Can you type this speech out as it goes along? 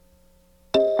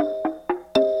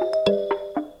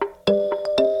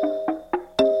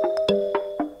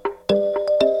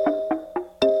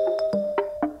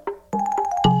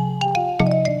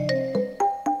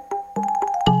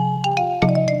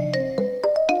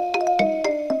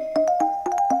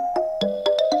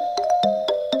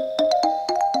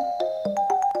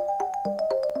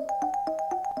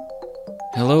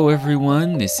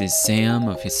this is Sam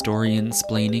of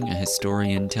Historiansplaining. A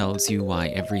historian tells you why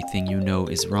everything you know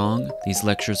is wrong. These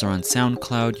lectures are on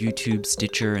SoundCloud, YouTube,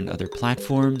 Stitcher, and other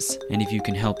platforms, and if you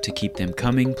can help to keep them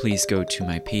coming, please go to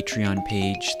my Patreon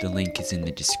page. The link is in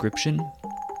the description.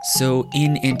 So,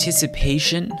 in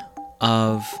anticipation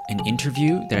of an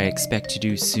interview that I expect to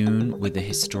do soon with a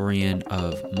historian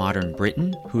of modern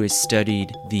Britain who has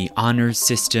studied the honors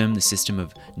system, the system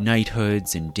of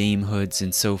knighthoods and damehoods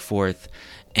and so forth,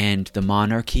 and the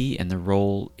monarchy and the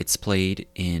role it's played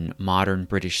in modern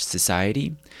British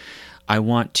society, I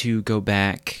want to go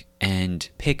back and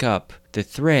pick up the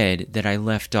thread that I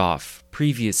left off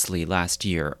previously last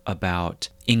year about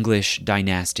English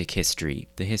dynastic history,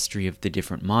 the history of the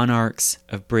different monarchs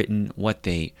of Britain, what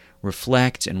they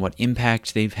reflect and what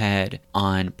impact they've had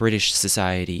on British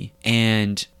society.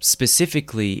 And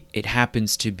specifically, it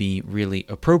happens to be really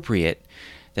appropriate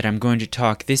that I'm going to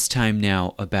talk this time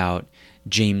now about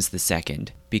James II,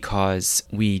 because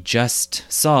we just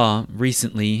saw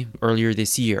recently, earlier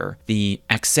this year, the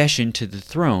accession to the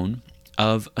throne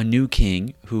of a new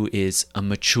king who is a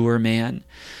mature man,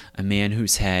 a man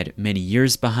who's had many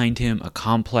years behind him, a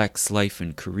complex life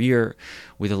and career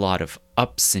with a lot of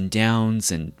ups and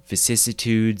downs and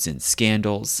vicissitudes and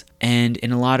scandals. And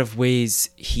in a lot of ways,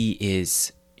 he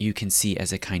is, you can see,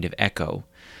 as a kind of echo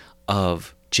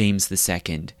of James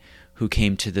II, who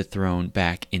came to the throne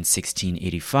back in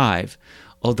 1685,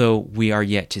 although we are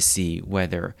yet to see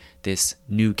whether this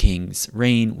new king's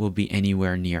reign will be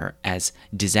anywhere near as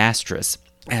disastrous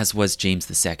as was James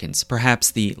II's.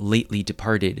 Perhaps the lately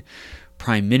departed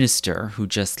Prime Minister, who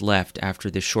just left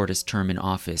after the shortest term in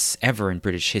office ever in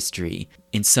British history,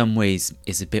 in some ways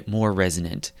is a bit more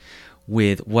resonant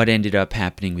with what ended up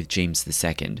happening with James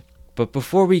II. But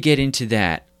before we get into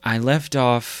that, I left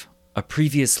off a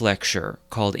previous lecture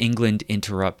called England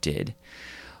Interrupted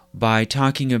by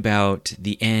talking about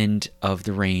the end of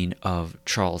the reign of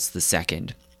Charles II,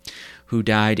 who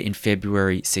died in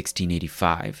February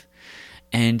 1685.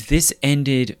 And this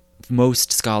ended,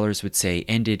 most scholars would say,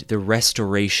 ended the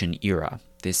Restoration era,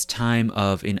 this time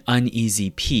of an uneasy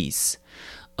peace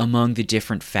among the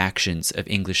different factions of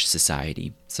English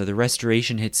society. So the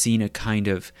Restoration had seen a kind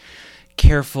of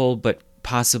careful but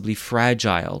possibly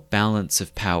fragile balance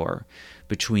of power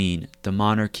between the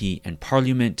monarchy and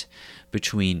Parliament,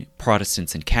 between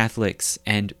Protestants and Catholics,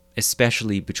 and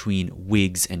especially between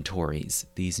Whigs and Tories,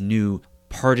 these new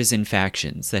partisan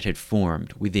factions that had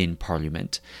formed within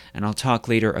Parliament. And I'll talk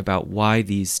later about why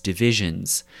these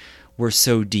divisions were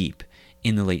so deep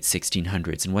in the late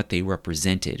 1600s and what they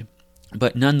represented.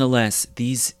 But nonetheless,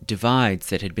 these divides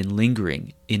that had been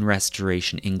lingering in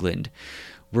Restoration England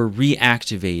were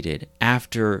reactivated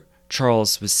after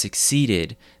Charles was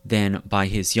succeeded then by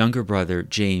his younger brother,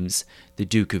 James, the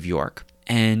Duke of York.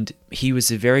 And he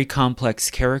was a very complex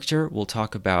character. We'll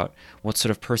talk about what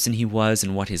sort of person he was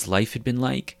and what his life had been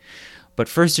like. But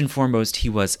first and foremost, he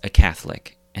was a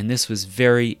Catholic. And this was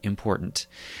very important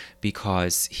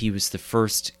because he was the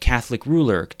first Catholic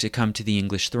ruler to come to the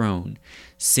English throne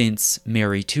since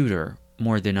Mary Tudor,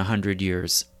 more than 100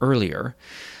 years earlier,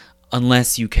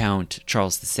 unless you count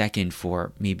Charles II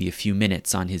for maybe a few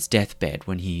minutes on his deathbed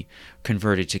when he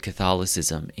converted to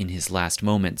Catholicism in his last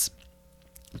moments.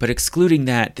 But excluding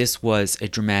that, this was a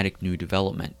dramatic new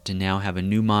development, to now have a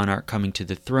new monarch coming to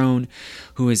the throne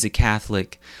who is a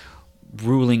Catholic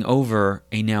ruling over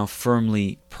a now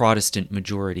firmly Protestant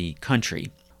majority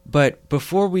country. But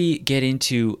before we get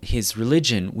into his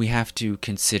religion, we have to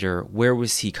consider, where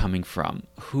was he coming from?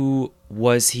 Who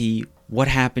was he? What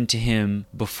happened to him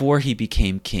before he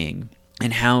became king?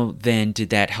 And how then did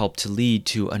that help to lead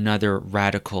to another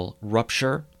radical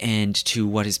rupture and to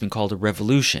what has been called a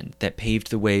revolution that paved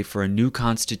the way for a new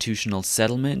constitutional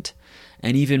settlement,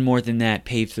 and even more than that,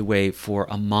 paved the way for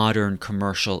a modern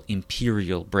commercial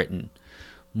imperial Britain,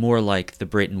 more like the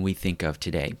Britain we think of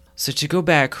today. So to go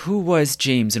back, who was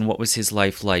James and what was his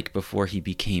life like before he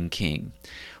became king?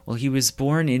 Well, he was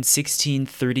born in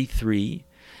 1633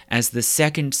 as the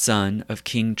second son of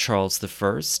King Charles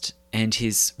I and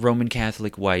his Roman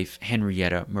Catholic wife,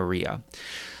 Henrietta Maria.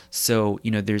 So,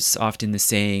 there's often the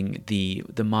saying, the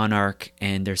monarch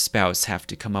and their spouse have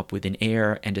to come up with an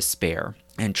heir and a spare.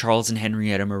 And Charles and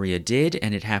Henrietta Maria did,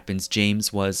 and it happens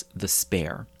James was the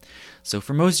spare. So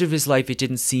for most of his life, it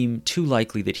didn't seem too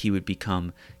likely that he would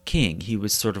become king. He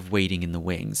was sort of waiting in the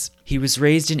wings. He was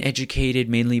raised and educated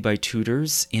mainly by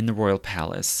tutors in the royal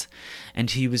palace,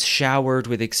 and he was showered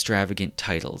with extravagant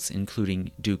titles, including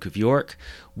Duke of York,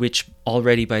 which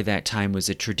already by that time was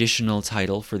a traditional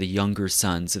title for the younger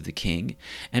sons of the king,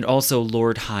 and also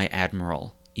Lord High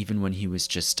Admiral, even when he was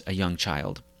just a young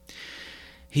child.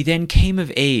 He then came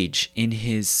of age in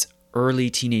his early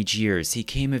teenage years. He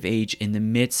came of age in the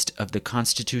midst of the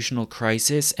constitutional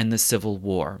crisis and the Civil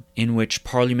War, in which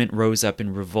Parliament rose up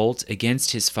in revolt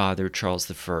against his father, Charles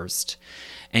I,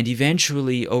 and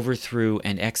eventually overthrew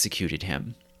and executed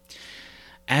him.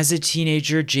 As a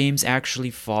teenager, James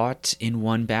actually fought in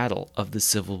one battle of the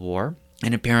Civil War,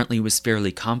 and apparently was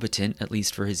fairly competent, at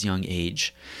least for his young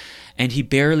age, and he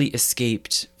barely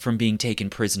escaped from being taken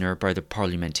prisoner by the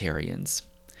parliamentarians.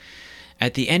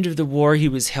 At the end of the war, he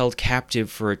was held captive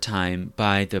for a time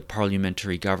by the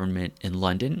parliamentary government in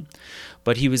London,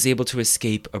 but he was able to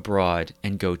escape abroad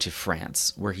and go to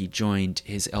France, where he joined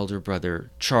his elder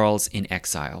brother Charles in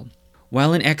exile.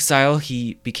 While in exile,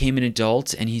 he became an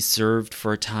adult and he served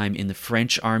for a time in the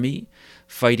French army,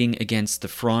 fighting against the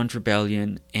Fronde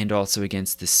Rebellion and also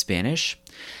against the Spanish.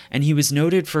 And he was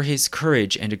noted for his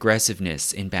courage and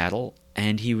aggressiveness in battle,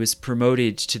 and he was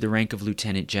promoted to the rank of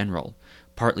lieutenant general,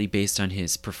 partly based on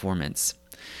his performance.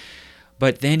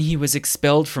 But then he was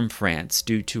expelled from France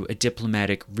due to a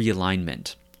diplomatic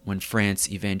realignment, when France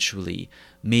eventually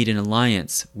made an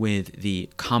alliance with the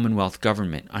Commonwealth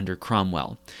government under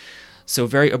Cromwell. So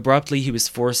very abruptly, he was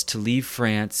forced to leave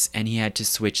France, and he had to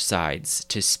switch sides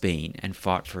to Spain and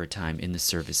fought for a time in the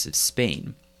service of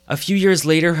Spain. A few years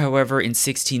later, however, in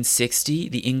 1660,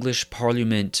 the English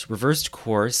Parliament reversed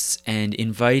course and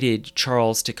invited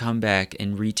Charles to come back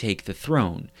and retake the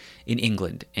throne in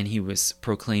England, and he was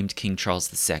proclaimed King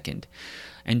Charles II.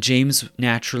 And James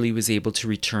naturally was able to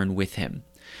return with him.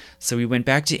 So he went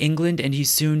back to England, and he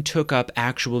soon took up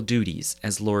actual duties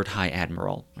as Lord High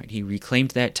Admiral. He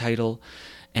reclaimed that title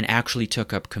and actually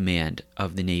took up command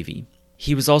of the Navy.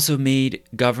 He was also made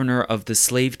governor of the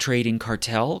slave trading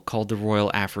cartel called the Royal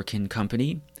African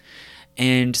Company.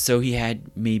 And so he had,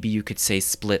 maybe you could say,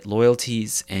 split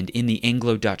loyalties. And in the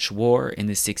Anglo-Dutch War in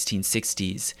the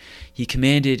 1660s, he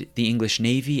commanded the English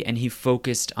Navy, and he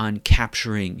focused on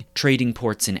capturing trading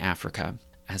ports in Africa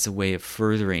as a way of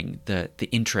furthering the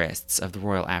interests of the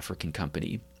Royal African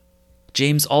Company.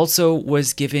 James also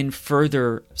was given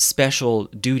further special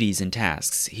duties and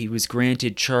tasks. He was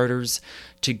granted charters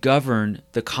to govern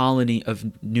the colony of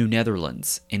New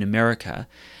Netherlands in America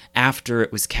after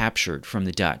it was captured from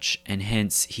the Dutch, and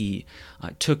hence he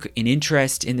took an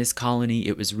interest in this colony.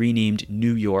 It was renamed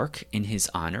New York in his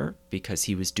honor because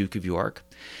he was Duke of York.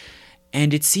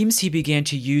 And it seems he began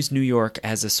to use New York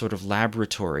as a sort of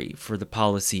laboratory for the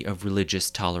policy of religious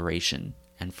toleration.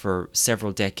 And for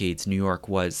several decades, New York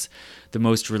was the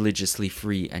most religiously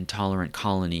free and tolerant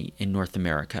colony in North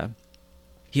America.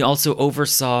 He also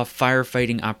oversaw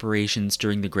firefighting operations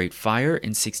during the Great Fire in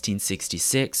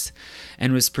 1666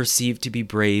 and was perceived to be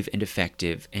brave and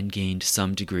effective and gained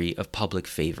some degree of public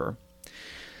favor.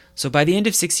 So by the end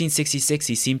of 1666,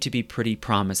 he seemed to be pretty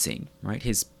promising, right?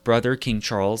 His brother, King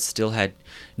Charles, still had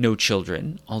no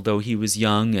children. Although he was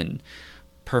young and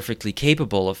perfectly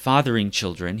capable of fathering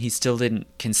children, he still didn't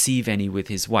conceive any with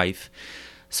his wife.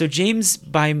 So James,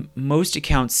 by most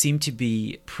accounts, seemed to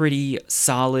be pretty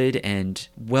solid and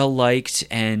well-liked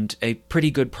and a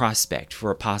pretty good prospect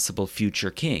for a possible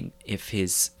future king if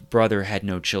his brother had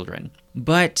no children.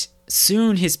 But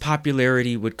soon his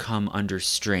popularity would come under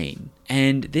strain,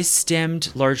 and this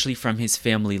stemmed largely from his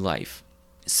family life.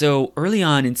 So early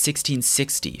on in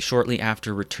 1660, shortly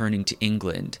after returning to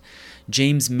England,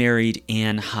 James married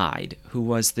Anne Hyde, who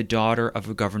was the daughter of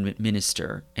a government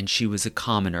minister, and she was a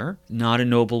commoner, not a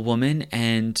noblewoman,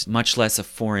 and much less a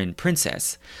foreign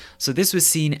princess. So this was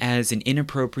seen as an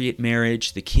inappropriate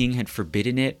marriage. The king had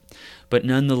forbidden it, but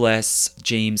nonetheless,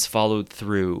 James followed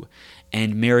through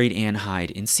and married Anne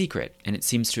Hyde in secret, and it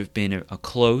seems to have been a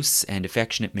close and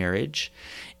affectionate marriage.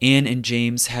 Anne and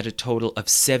James had a total of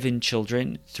 7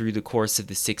 children through the course of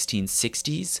the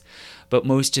 1660s, but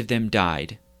most of them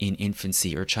died in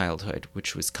infancy or childhood,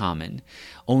 which was common.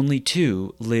 Only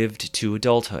 2 lived to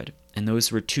adulthood, and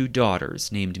those were 2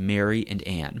 daughters named Mary and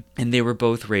Anne, and they were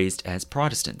both raised as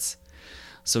Protestants.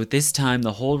 So at this time,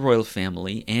 the whole royal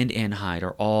family and Anne Hyde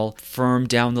are all firm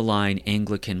down-the-line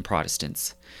Anglican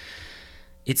Protestants.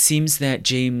 It seems that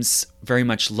James very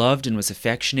much loved and was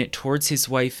affectionate towards his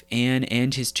wife Anne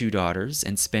and his 2 daughters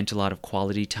and spent a lot of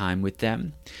quality time with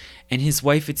them. And his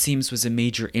wife, it seems, was a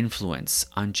major influence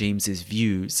on James's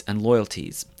views and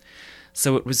loyalties.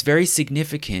 So it was very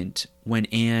significant when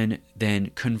Anne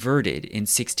then converted in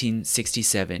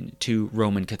 1667 to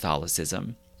Roman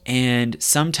Catholicism. And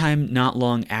sometime not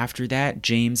long after that,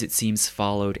 James, it seems,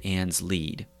 followed Anne's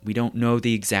lead. We don't know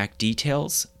the exact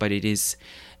details, but it is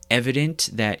evident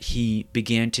that he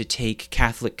began to take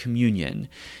Catholic communion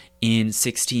in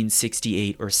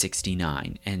 1668 or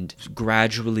 69 and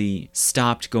gradually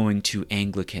stopped going to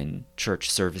Anglican church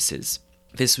services.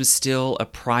 This was still a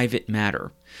private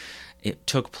matter. It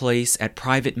took place at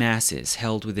private masses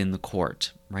held within the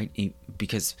court, right?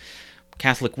 Because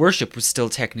Catholic worship was still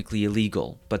technically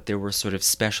illegal, but there were sort of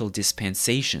special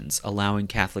dispensations allowing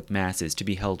Catholic masses to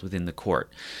be held within the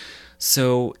court.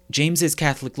 So James's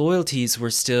Catholic loyalties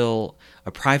were still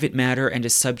a private matter and a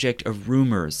subject of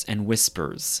rumors and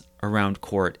whispers around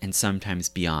court and sometimes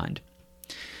beyond.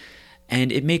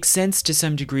 And it makes sense to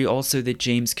some degree also that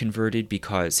James converted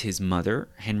because his mother,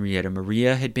 Henrietta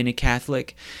Maria, had been a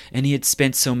Catholic, and he had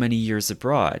spent so many years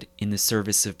abroad in the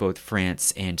service of both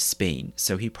France and Spain.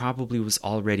 So he probably was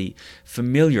already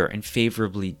familiar and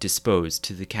favorably disposed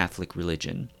to the Catholic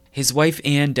religion. His wife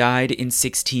Anne died in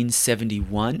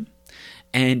 1671,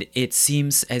 and it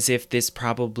seems as if this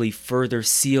probably further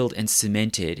sealed and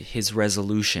cemented his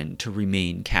resolution to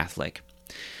remain Catholic.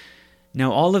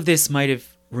 Now, all of this might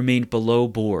have remained below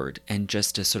board and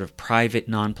just a sort of private,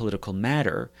 non-political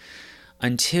matter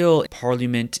until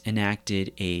Parliament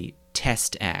enacted a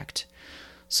Test Act.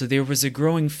 So there was a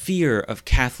growing fear of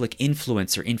Catholic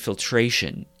influence or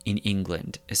infiltration in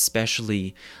England,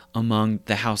 especially among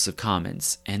the House of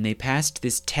Commons. And they passed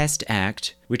this Test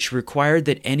Act, which required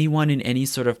that anyone in any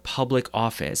sort of public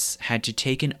office had to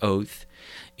take an oath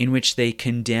in which they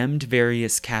condemned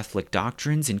various Catholic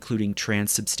doctrines, including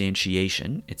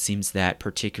transubstantiation. It seems that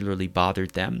particularly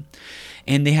bothered them.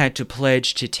 And they had to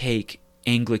pledge to take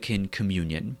Anglican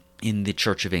communion in the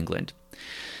Church of England.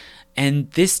 And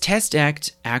this Test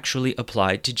Act actually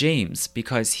applied to James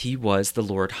because he was the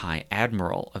Lord High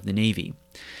Admiral of the Navy.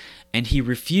 And he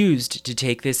refused to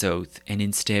take this oath and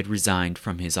instead resigned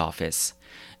from his office.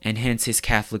 And hence his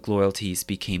Catholic loyalties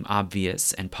became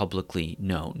obvious and publicly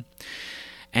known.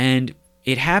 And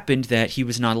it happened that he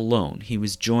was not alone. He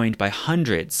was joined by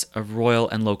hundreds of royal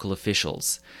and local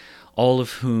officials, all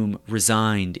of whom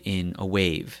resigned in a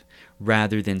wave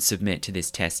rather than submit to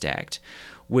this Test Act,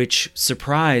 which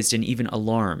surprised and even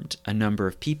alarmed a number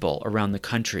of people around the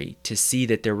country to see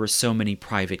that there were so many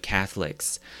private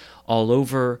Catholics all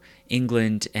over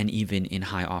England and even in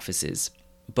high offices.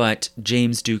 But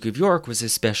James, Duke of York, was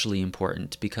especially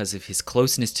important because of his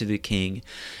closeness to the king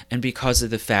and because of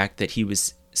the fact that he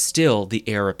was still the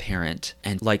heir apparent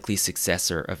and likely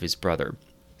successor of his brother.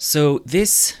 So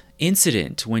this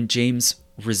incident, when James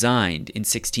resigned in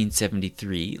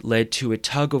 1673, led to a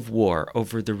tug of war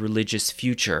over the religious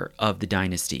future of the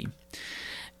dynasty.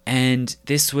 And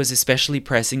this was especially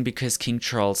pressing because King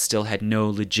Charles still had no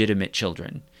legitimate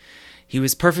children. He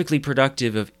was perfectly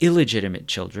productive of illegitimate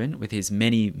children, with his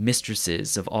many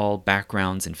mistresses of all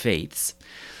backgrounds and faiths.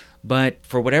 But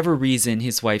for whatever reason,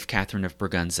 his wife Catherine of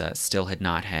Braganza still had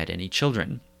not had any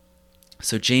children.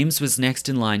 So James was next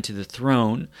in line to the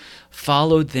throne,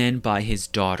 followed then by his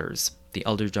daughters, the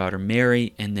elder daughter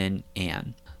Mary and then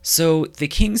Anne. So the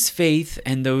king's faith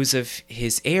and those of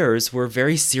his heirs were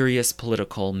very serious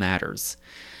political matters.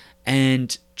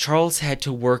 And Charles had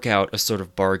to work out a sort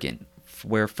of bargain,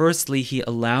 where firstly he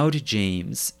allowed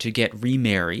James to get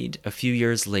remarried a few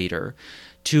years later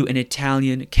to an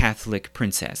Italian Catholic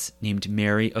princess named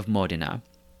Mary of Modena.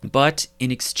 But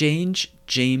in exchange,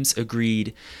 James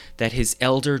agreed that his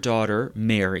elder daughter,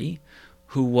 Mary,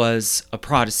 who was a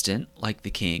Protestant like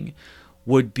the king,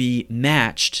 would be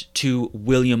matched to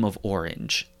William of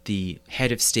Orange, the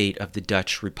head of state of the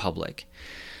Dutch Republic.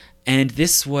 And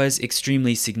this was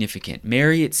extremely significant.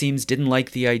 Mary, it seems, didn't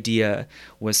like the idea,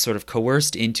 was sort of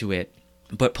coerced into it,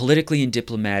 but politically and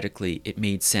diplomatically, it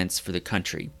made sense for the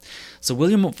country. So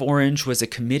William of Orange was a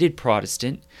committed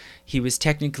Protestant. He was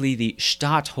technically the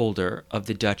stadtholder of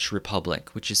the Dutch Republic,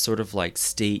 which is sort of like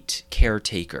state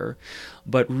caretaker.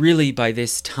 But really, by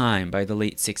this time, by the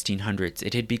late 1600s,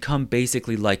 it had become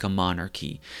basically like a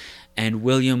monarchy. And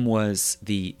William was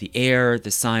the heir,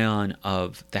 the scion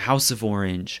of the House of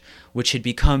Orange, which had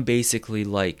become basically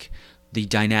like the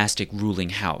dynastic ruling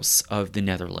house of the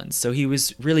Netherlands. So he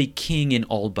was really king in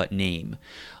all but name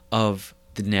of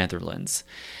the Netherlands.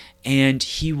 And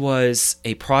he was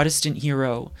a Protestant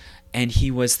hero, and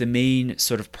he was the main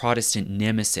sort of Protestant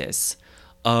nemesis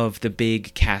of the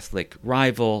big Catholic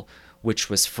rival, which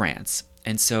was France.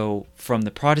 And so from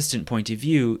the Protestant point of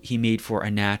view, he made for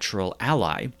a natural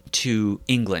ally to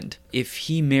England. If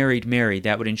he married Mary,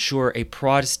 that would ensure a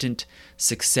Protestant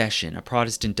succession, a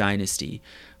Protestant dynasty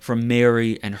from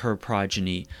Mary and her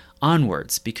progeny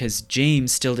onwards, because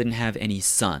James still didn't have any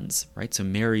sons, right? So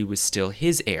Mary was still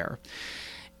his heir.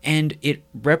 And it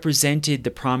represented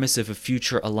the promise of a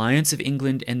future alliance of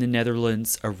England and the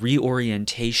Netherlands, a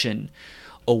reorientation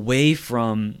away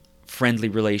from friendly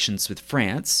relations with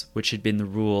France, which had been the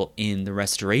rule in the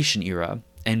Restoration era,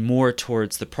 and more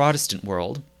towards the Protestant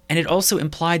world. And it also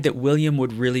implied that William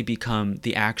would really become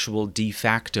the actual de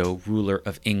facto ruler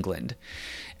of England.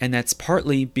 And that's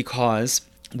partly because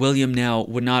William now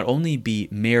would not only be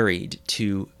married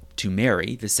to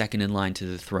Mary, the second in line to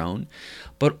the throne,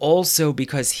 but also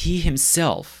because he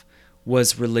himself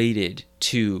was related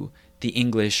to the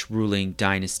English ruling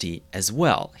dynasty as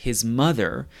well. His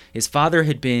father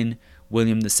had been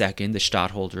William II, the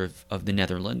Stadtholder of the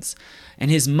Netherlands,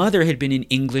 and his mother had been an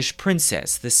English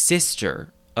princess, the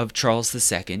sister of Charles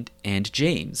II and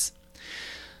James.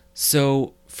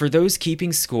 So for those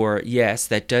keeping score, yes,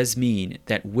 that does mean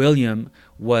that William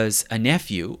was a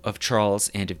nephew of Charles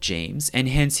and of James, and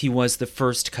hence he was the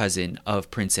first cousin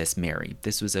of Princess Mary.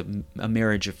 This was a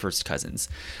marriage of first cousins.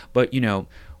 But,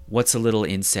 what's a little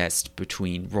incest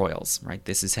between royals, right?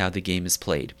 This is how the game is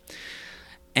played.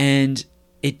 And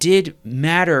it did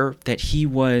matter that he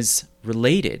was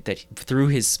related, that through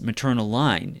his maternal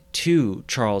line, to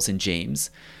Charles and James,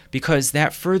 because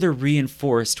that further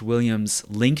reinforced William's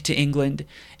link to England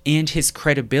and his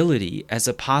credibility as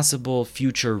a possible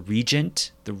future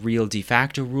regent, the real de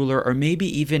facto ruler, or maybe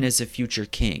even as a future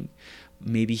king.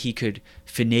 Maybe he could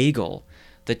finagle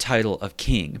the title of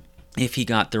king if he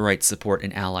got the right support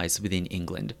and allies within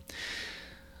England.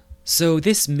 So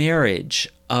this marriage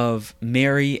of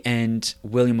Mary and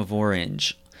William of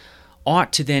Orange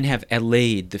ought to then have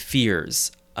allayed the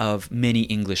fears of many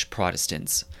English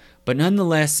Protestants. But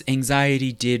nonetheless,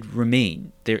 anxiety did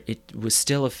remain. It was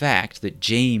still a fact that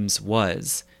James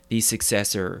was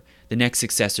the next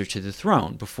successor to the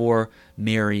throne before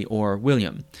Mary or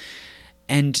William.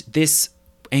 And this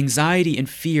anxiety and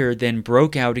fear then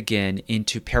broke out again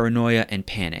into paranoia and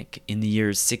panic in the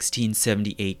years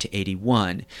 1678 to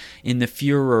 81, in the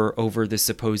furor over the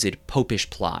supposed Popish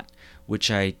plot,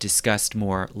 which I discussed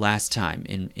more last time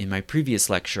in my previous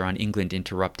lecture on England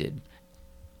Interrupted.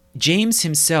 James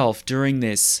himself, during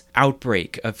this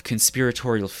outbreak of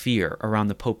conspiratorial fear around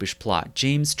the Popish plot,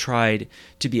 James tried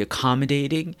to be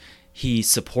accommodating. He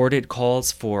supported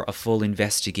calls for a full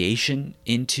investigation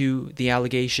into the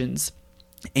allegations.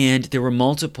 And there were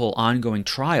multiple ongoing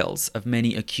trials of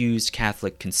many accused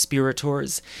Catholic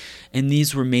conspirators, and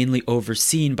these were mainly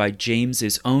overseen by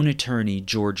James's own attorney,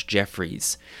 George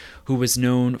Jeffreys, who was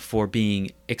known for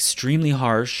being extremely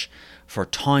harsh, for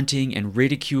taunting and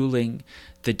ridiculing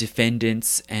the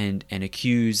defendants and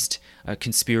accused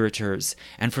conspirators,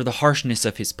 and for the harshness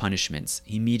of his punishments.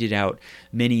 He meted out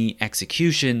many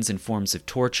executions and forms of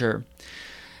torture.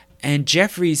 And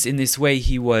Jeffreys, in this way,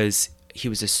 he was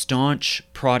a staunch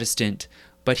Protestant,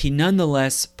 but he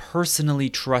nonetheless personally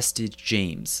trusted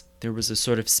James. There was a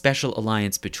sort of special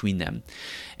alliance between them.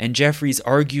 And Jeffreys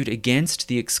argued against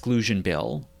the Exclusion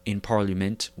Bill in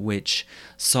Parliament, which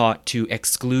sought to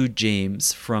exclude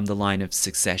James from the line of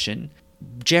succession.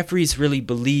 Jeffreys really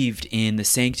believed in the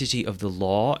sanctity of the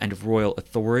law and of royal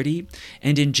authority,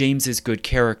 and in James's good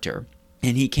character.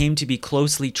 And he came to be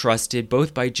closely trusted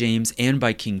both by James and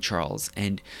by King Charles,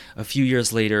 and a few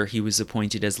years later he was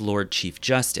appointed as Lord Chief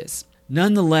Justice.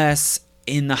 Nonetheless,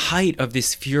 in the height of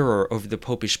this furor over the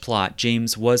Popish plot,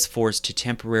 James was forced to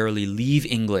temporarily leave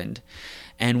England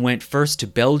and went first to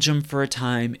Belgium for a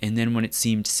time, and then when it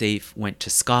seemed safe, went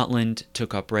to Scotland,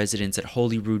 took up residence at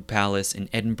Holyrood Palace in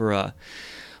Edinburgh.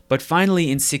 But finally,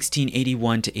 in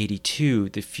 1681 to 82,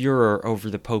 the furor over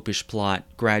the Popish plot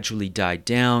gradually died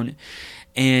down,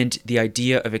 and the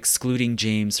idea of excluding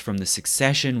James from the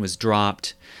succession was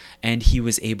dropped, and he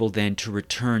was able then to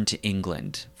return to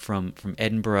England from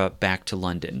Edinburgh back to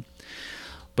London.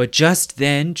 But just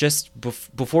then,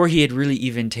 before he had really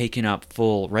even taken up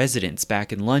full residence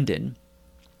back in London,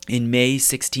 in May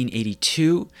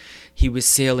 1682, he was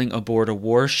sailing aboard a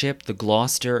warship, the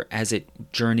Gloucester, as it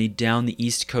journeyed down the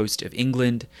east coast of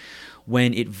England,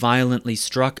 when it violently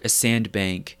struck a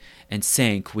sandbank and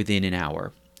sank within an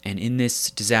hour. And in this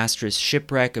disastrous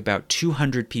shipwreck, about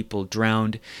 200 people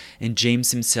drowned, and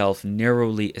James himself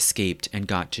narrowly escaped and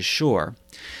got to shore.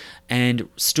 And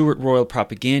Stuart royal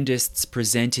propagandists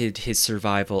presented his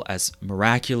survival as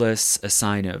miraculous, a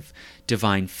sign of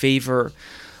divine favor.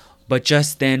 But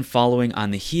just then, following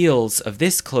on the heels of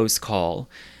this close call,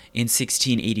 in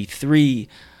 1683,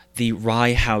 the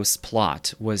Rye House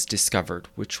plot was discovered,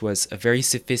 which was a very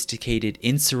sophisticated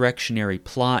insurrectionary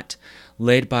plot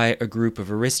led by a group of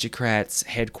aristocrats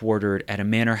headquartered at a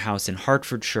manor house in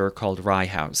Hertfordshire called Rye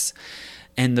House.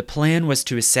 And the plan was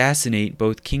to assassinate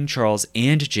both King Charles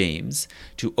and James,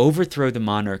 to overthrow the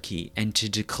monarchy, and to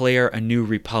declare a new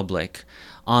republic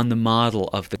on the model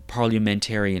of the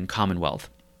parliamentarian Commonwealth.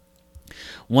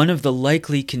 One of the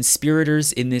likely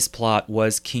conspirators in this plot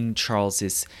was King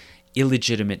Charles's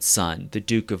illegitimate son, the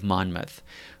Duke of Monmouth,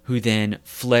 who then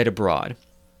fled abroad.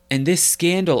 And this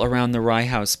scandal around the Rye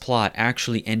House plot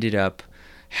actually ended up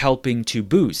helping to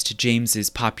boost James's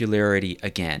popularity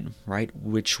again, right?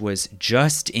 Which was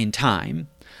just in time,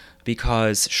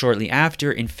 because shortly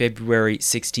after, in February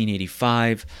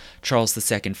 1685,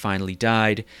 Charles II finally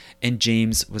died, and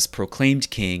James was proclaimed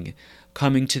king,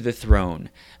 coming to the throne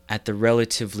at the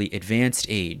relatively advanced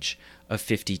age of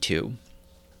 52.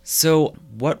 So,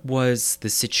 what was the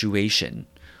situation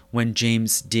when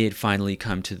James did finally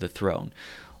come to the throne?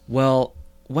 Well,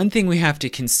 one thing we have to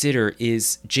consider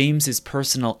is James's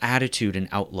personal attitude and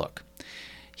outlook.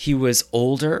 He was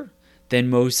older than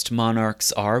most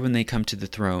monarchs are when they come to the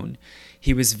throne.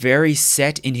 He was very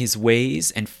set in his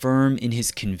ways and firm in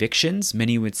his convictions.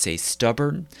 Many would say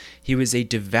stubborn. He was a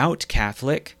devout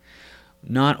Catholic,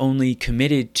 not only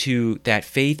committed to that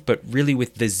faith, but really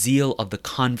with the zeal of the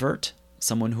convert,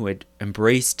 someone who had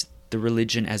embraced the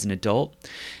religion as an adult.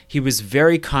 He was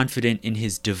very confident in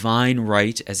his divine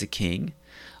right as a king.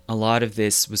 A lot of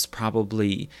this was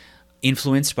probably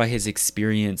influenced by his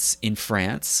experience in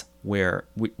France,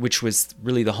 which was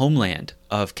really the homeland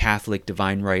of Catholic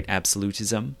divine right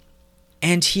absolutism.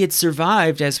 And he had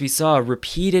survived, as we saw,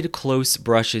 repeated close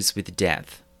brushes with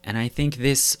death. And I think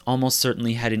this almost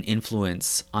certainly had an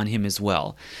influence on him as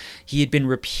well. He had been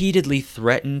repeatedly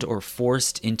threatened or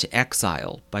forced into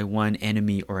exile by one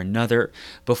enemy or another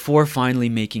before finally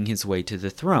making his way to the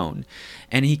throne.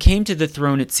 And he came to the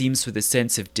throne, it seems, with a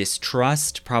sense of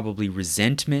distrust, probably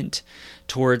resentment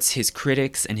towards his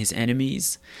critics and his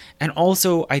enemies, and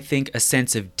also, I think, a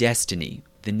sense of destiny.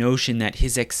 The notion that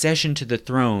his accession to the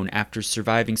throne after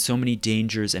surviving so many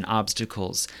dangers and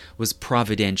obstacles was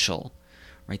providential.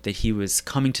 Right, that he was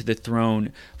coming to the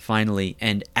throne finally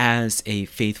and as a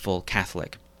faithful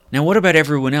Catholic. Now, what about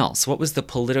everyone else? What was the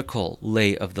political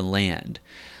lay of the land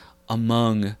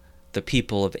among the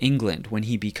people of England when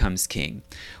he becomes king?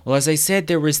 Well, as I said,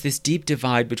 there was this deep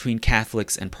divide between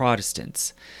Catholics and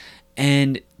Protestants.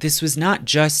 And this was not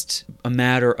just a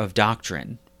matter of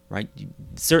doctrine, right?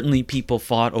 Certainly people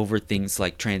fought over things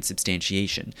like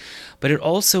transubstantiation, but it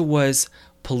also was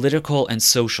political and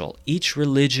social. Each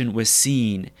religion was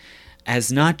seen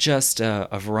as not just a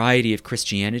variety of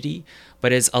Christianity,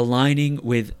 but as aligning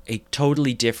with a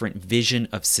totally different vision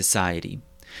of society.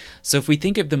 So if we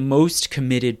think of the most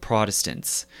committed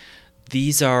Protestants,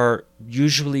 these are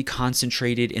usually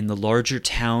concentrated in the larger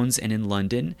towns and in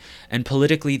London, and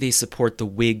politically they support the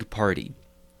Whig Party.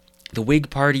 The Whig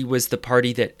Party was the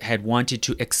party that had wanted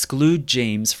to exclude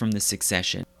James from the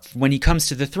succession. When he comes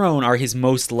to the throne, are his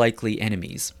most likely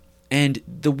enemies. And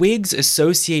the Whigs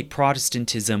associate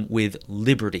Protestantism with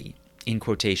liberty, in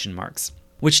quotation marks,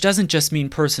 which doesn't just mean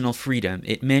personal freedom.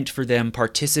 It meant for them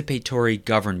participatory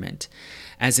government,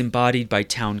 as embodied by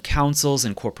town councils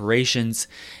and corporations,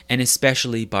 and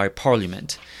especially by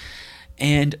Parliament.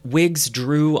 And Whigs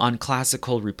drew on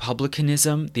classical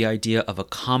republicanism, the idea of a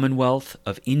commonwealth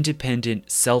of independent,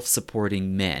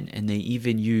 self-supporting men, and they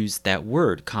even used that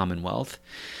word, commonwealth.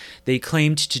 They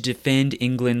claimed to defend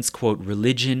England's, quote,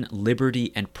 religion,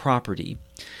 liberty, and property.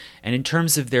 And in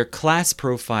terms of their class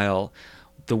profile,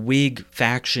 the Whig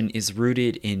faction is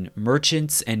rooted in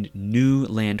merchants and new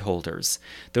landholders,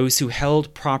 those who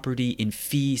held property in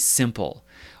fee simple,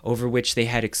 over which they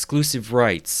had exclusive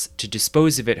rights to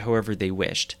dispose of it however they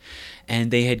wished.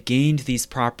 And they had gained these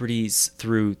properties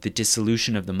through the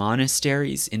dissolution of the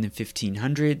monasteries in the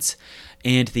 1500s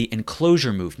and the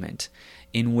enclosure movement,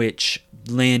 in which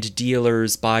land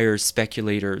dealers, buyers,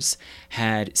 speculators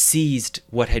had seized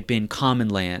what had been common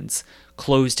lands,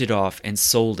 closed it off, and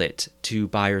sold it to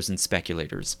buyers and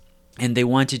speculators. And they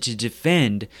wanted to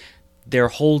defend their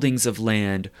holdings of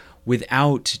land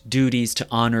without duties to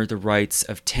honor the rights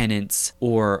of tenants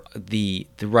or the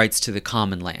rights to the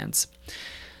common lands.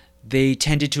 They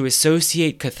tended to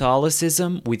associate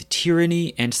Catholicism with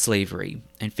tyranny and slavery.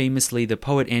 And famously, the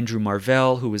poet Andrew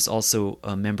Marvell, who was also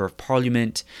a member of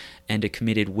Parliament and a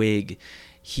committed Whig,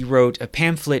 he wrote a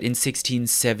pamphlet in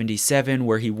 1677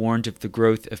 where he warned of the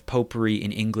growth of popery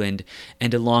in England,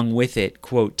 and along with it,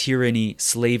 quote, tyranny,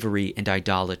 slavery, and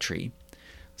idolatry.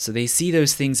 So they see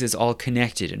those things as all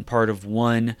connected and part of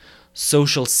one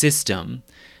social system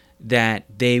that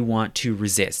they want to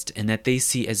resist and that they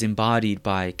see as embodied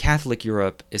by Catholic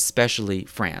Europe, especially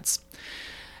France.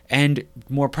 And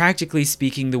more practically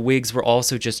speaking, the Whigs were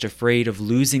also just afraid of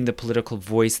losing the political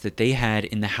voice that they had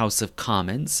in the House of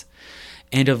Commons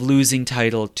and of losing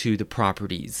title to the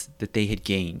properties that they had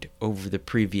gained over the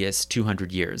previous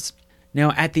 200 years.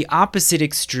 Now, at the opposite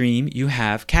extreme, you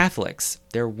have Catholics.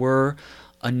 There were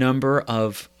a number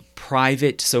of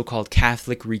private so-called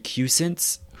Catholic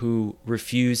recusants who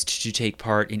refused to take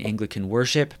part in Anglican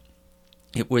worship.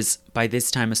 It was by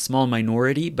this time a small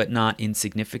minority, but not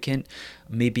insignificant.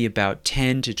 Maybe about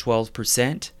 10 to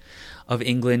 12% of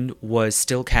England was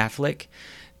still Catholic.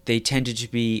 They tended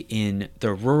to be in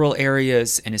the rural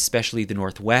areas, and especially the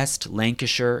Northwest.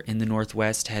 Lancashire in the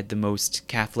Northwest had the most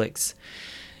Catholics.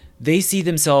 They see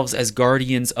themselves as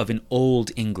guardians of an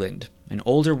old England, an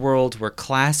older world where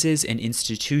classes and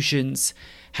institutions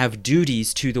have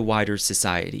duties to the wider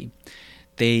society.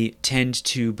 They tend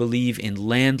to believe in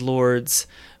landlords,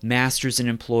 masters and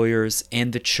employers,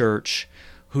 and the church,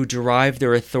 who derive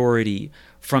their authority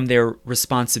from their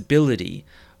responsibility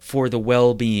for the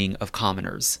well-being of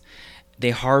commoners.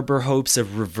 They harbor hopes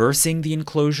of reversing the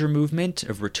enclosure movement,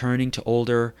 of returning to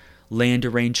older land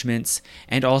arrangements,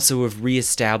 and also of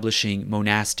reestablishing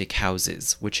monastic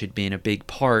houses, which had been a big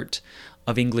part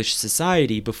of English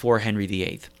society before Henry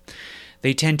VIII.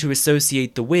 They tend to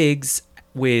associate the Whigs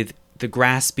with the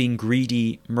grasping,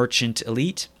 greedy merchant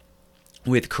elite,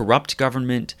 with corrupt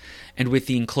government, and with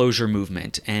the enclosure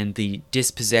movement and the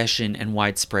dispossession and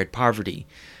widespread poverty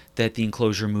that the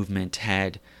enclosure movement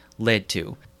had led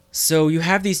to. So you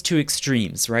have these two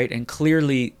extremes, right? And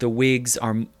clearly the Whigs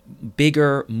are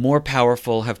bigger, more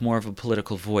powerful, have more of a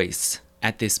political voice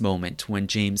at this moment when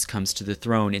James comes to the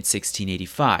throne in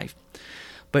 1685.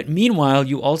 But meanwhile,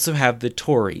 you also have the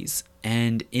Tories.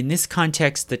 And in this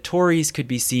context, the Tories could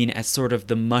be seen as sort of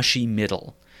the mushy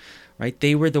middle, right?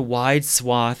 They were the wide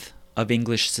swath of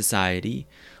English society,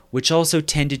 which also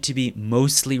tended to be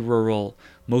mostly rural,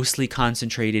 mostly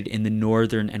concentrated in the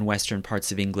northern and western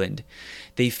parts of England.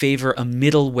 They favor a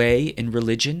middle way in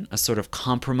religion, a sort of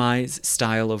compromise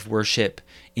style of worship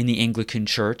in the Anglican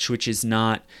Church, which is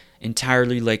not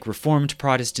entirely like Reformed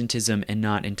Protestantism and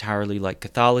not entirely like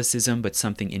Catholicism, but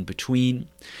something in between.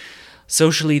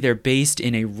 Socially, they're based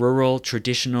in a rural,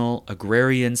 traditional,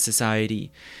 agrarian society.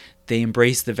 They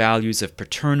embrace the values of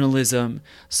paternalism,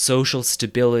 social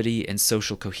stability, and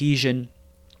social cohesion,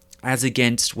 as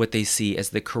against what they see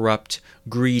as the corrupt,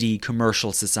 greedy,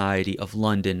 commercial society of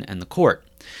London and the court.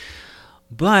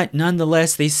 But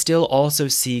nonetheless, they still also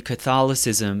see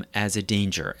Catholicism as a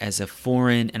danger, as a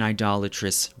foreign and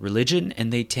idolatrous religion,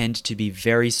 and they tend to be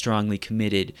very strongly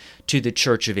committed to the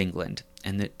Church of England.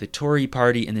 And the Tory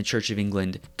party and the Church of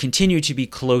England continue to be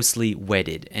closely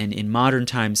wedded. And in modern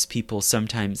times, people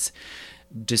sometimes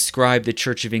describe the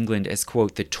Church of England as,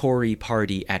 quote, the Tory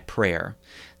party at prayer.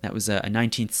 That was a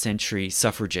 19th century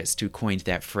suffragist who coined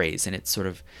that phrase, and it sort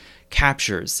of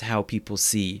captures how people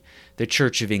see the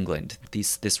Church of England.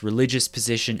 This religious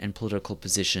position and political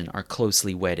position are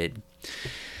closely wedded.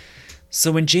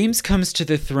 So when James comes to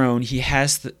the throne, he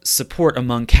has the support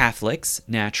among Catholics,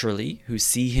 naturally, who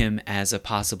see him as a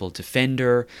possible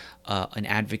defender, an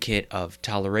advocate of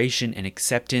toleration and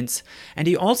acceptance, and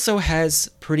he also has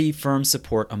pretty firm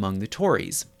support among the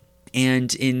Tories.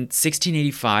 And in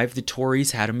 1685, the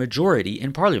Tories had a majority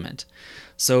in Parliament.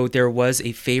 So there was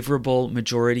a favorable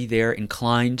majority there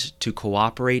inclined to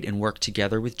cooperate and work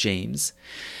together with James.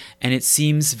 And it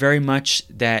seems very much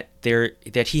that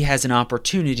he has an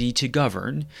opportunity to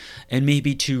govern and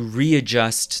maybe to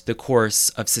readjust the course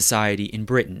of society in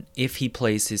Britain if he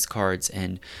plays his cards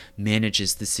and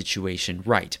manages the situation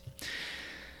right.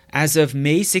 As of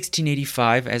May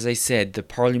 1685, as I said, the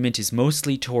Parliament is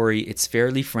mostly Tory, it's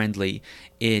fairly friendly,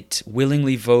 it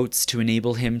willingly votes to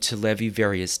enable him to levy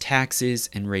various taxes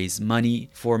and raise money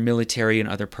for military and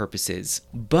other purposes.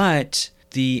 But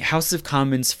the House of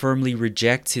Commons firmly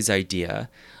rejects his idea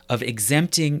of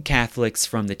exempting Catholics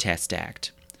from the Test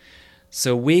Act.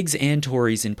 So Whigs and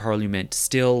Tories in Parliament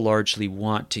still largely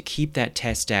want to keep that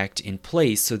Test Act in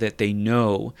place so that they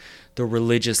know the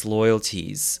religious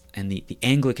loyalties and the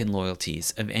Anglican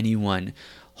loyalties of anyone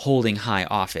holding high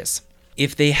office.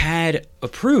 If they had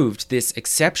approved this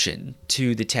exception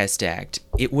to the Test Act,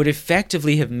 it would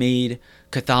effectively have made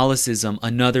Catholicism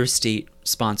another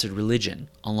state-sponsored religion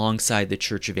alongside the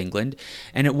Church of England,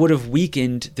 and it would have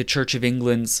weakened the Church of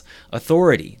England's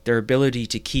authority, their ability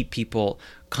to keep people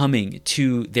coming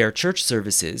to their church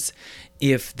services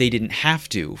if they didn't have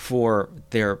to for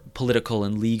their political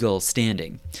and legal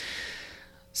standing.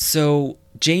 So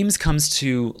James comes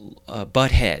to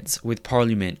butt heads with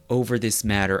Parliament over this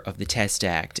matter of the Test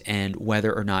Act and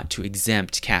whether or not to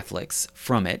exempt Catholics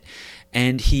from it.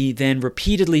 And he then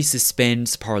repeatedly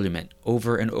suspends Parliament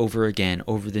over and over again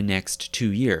over the next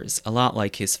 2 years, a lot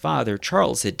like his father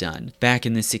Charles had done back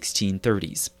in the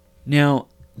 1630s. Now,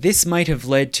 This might have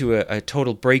led to a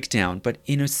total breakdown, but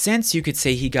in a sense you could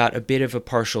say he got a bit of a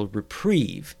partial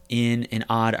reprieve in an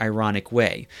odd, ironic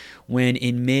way, when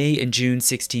in May and June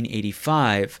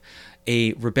 1685,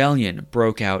 a rebellion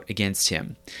broke out against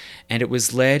him, and it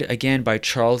was led again by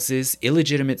Charles's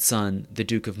illegitimate son, the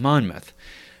Duke of Monmouth,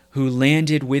 who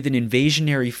landed with an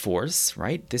invasionary force,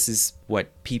 right? This is what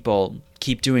people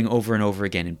keep doing over and over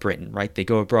again in Britain, right? They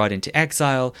go abroad into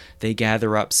exile, they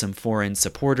gather up some foreign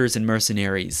supporters and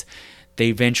mercenaries,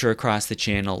 they venture across the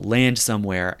channel, land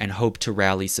somewhere, and hope to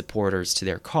rally supporters to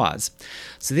their cause.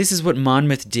 So this is what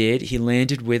Monmouth did. He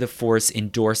landed with a force in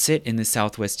Dorset in the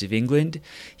southwest of England.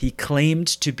 He claimed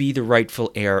to be the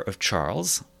rightful heir of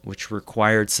Charles, which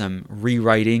required some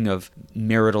rewriting of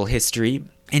marital history,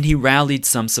 and he rallied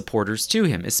some supporters to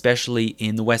him, especially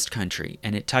in the West Country,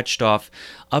 and it touched off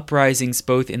uprisings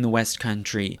both in the West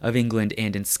Country of England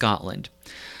and in Scotland.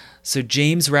 So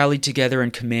James rallied together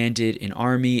and commanded an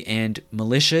army and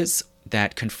militias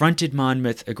that confronted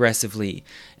Monmouth aggressively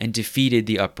and defeated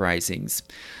the uprisings.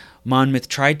 Monmouth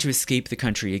tried to escape the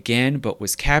country again, but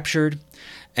was captured,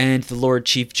 and the Lord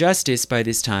Chief Justice by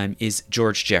this time is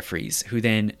George Jeffreys, who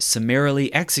then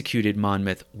summarily executed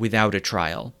Monmouth without a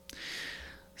trial.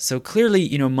 So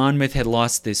clearly, Monmouth had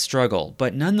lost this struggle,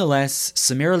 but nonetheless,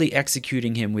 summarily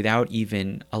executing him without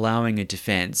even allowing a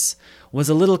defense was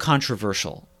a little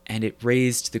controversial, and it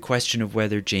raised the question of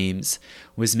whether James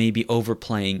was maybe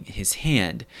overplaying his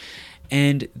hand.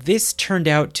 And this turned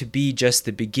out to be just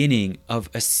the beginning of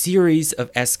a series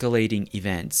of escalating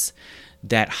events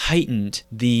that heightened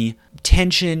the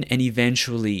tension and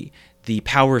eventually the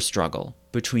power struggle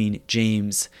between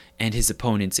James and his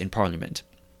opponents in Parliament.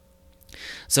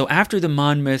 So after the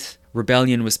Monmouth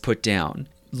rebellion was put down,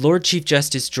 Lord Chief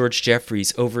Justice George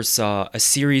Jeffreys oversaw a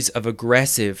series of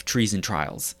aggressive treason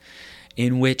trials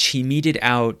in which he meted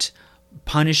out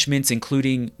punishments,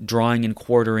 including drawing and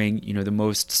quartering, the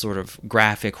most sort of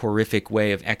graphic, horrific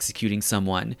way of executing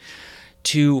someone,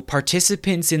 to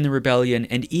participants in the rebellion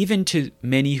and even to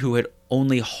many who had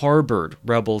only harbored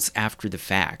rebels after the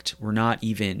fact, were not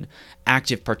even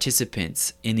active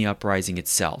participants in the uprising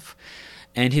itself.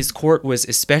 And his court was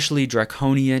especially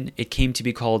draconian. It came to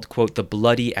be called, quote, the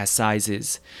Bloody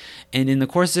Assizes. And in the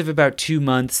course of about 2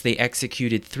 months, they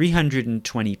executed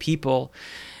 320 people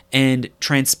and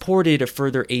transported a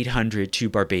further 800 to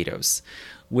Barbados,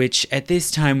 which at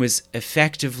this time was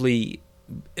effectively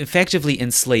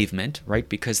enslavement, right?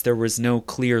 Because there was no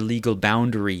clear legal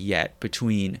boundary yet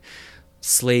between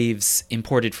slaves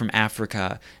imported from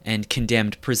Africa and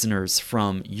condemned prisoners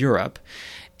from Europe.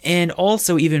 And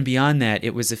also, even beyond that,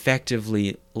 it was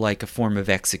effectively like a form of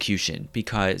execution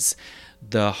because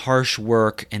the harsh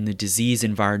work and the disease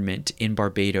environment in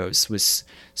Barbados was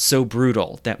so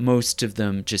brutal that most of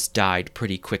them just died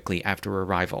pretty quickly after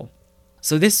arrival.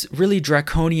 So this really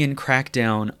draconian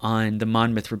crackdown on the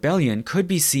Monmouth Rebellion could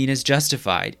be seen as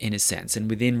justified in a sense and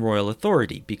within royal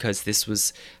authority because this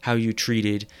was how you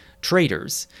treated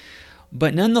traitors.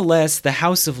 But nonetheless, the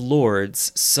House of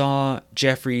Lords saw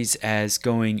Jeffreys as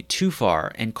going too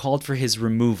far and called for his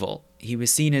removal. He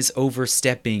was seen as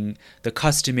overstepping the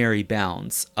customary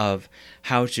bounds of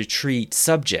how to treat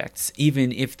subjects,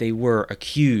 even if they were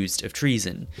accused of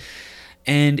treason.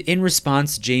 And in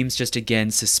response, James just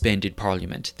again suspended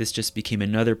Parliament. This just became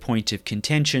another point of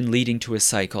contention, leading to a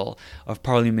cycle of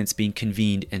parliaments being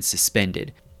convened and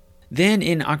suspended. Then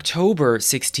in October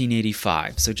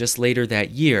 1685, so just later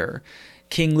that year,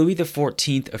 King Louis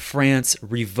XIV of France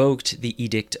revoked the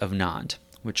Edict of Nantes,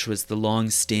 which was the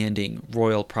long-standing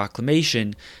royal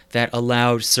proclamation that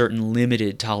allowed certain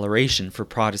limited toleration for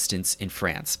Protestants in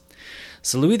France.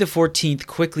 So Louis XIV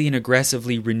quickly and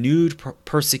aggressively renewed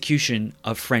persecution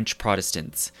of French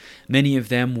Protestants. Many of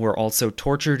them were also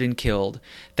tortured and killed.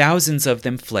 Thousands of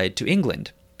them fled to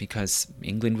England, because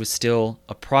England was still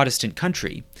a Protestant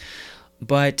country.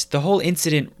 But the whole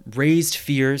incident raised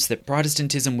fears that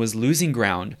Protestantism was losing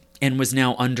ground and was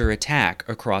now under attack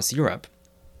across Europe.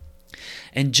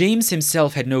 And James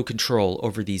himself had no control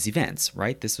over these events,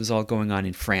 right? This was all going on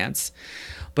in France.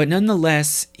 But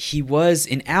nonetheless, he was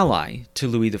an ally to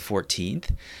Louis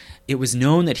XIV. It was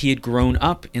known that he had grown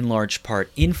up in large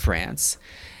part in France,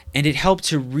 and it helped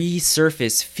to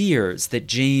resurface fears that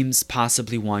James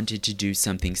possibly wanted to do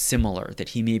something similar, that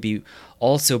he maybe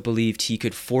also believed he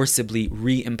could forcibly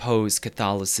reimpose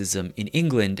Catholicism in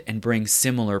England and bring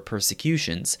similar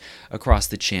persecutions across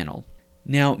the Channel.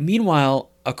 Now, meanwhile,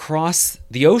 across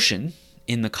the ocean,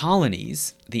 in the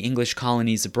colonies, the English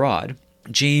colonies abroad,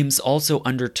 James also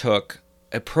undertook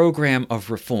a program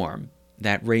of reform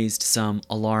that raised some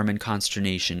alarm and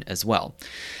consternation as well.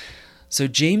 So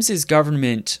James's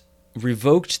government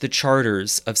revoked the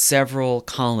charters of several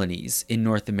colonies in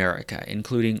North America,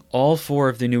 including all 4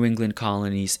 of the New England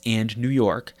colonies and New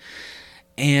York.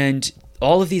 And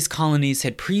all of these colonies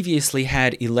had previously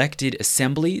had elected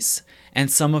assemblies, and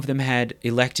some of them had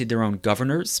elected their own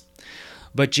governors.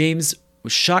 But James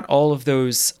shut all of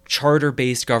those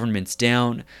charter-based governments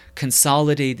down,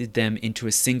 consolidated them into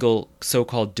a single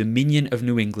so-called Dominion of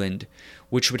New England,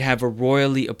 which would have a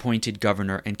royally appointed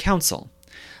governor and council.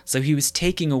 So he was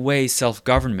taking away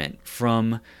self-government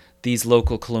from these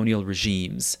local colonial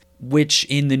regimes, which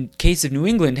in the case of New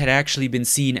England had actually been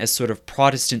seen as sort of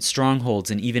Protestant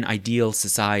strongholds and even ideal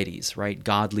societies, right?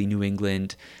 Godly New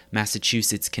England,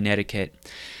 Massachusetts, Connecticut.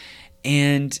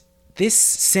 And this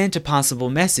sent a possible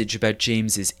message about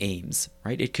James's aims,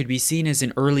 right? It could be seen as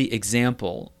an early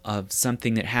example of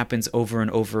something that happens over and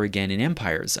over again in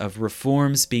empires, of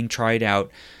reforms being tried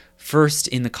out first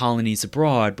in the colonies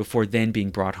abroad before then being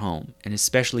brought home, and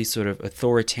especially sort of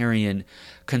authoritarian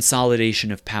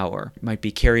consolidation of power might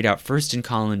be carried out first in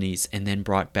colonies and then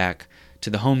brought back to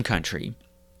the home country.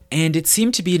 And it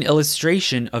seemed to be an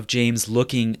illustration of James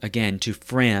looking again to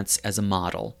France as a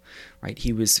model, right?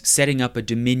 He was setting up a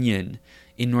dominion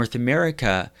in North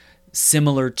America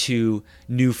similar to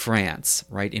New France,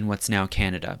 right, in what's now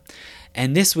Canada.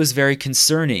 And this was very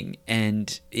concerning,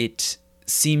 and it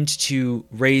seemed to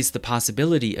raise the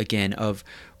possibility again of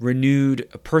renewed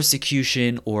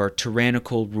persecution or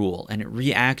tyrannical rule, and it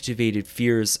reactivated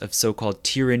fears of so-called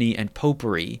tyranny and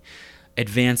popery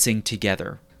advancing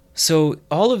together. So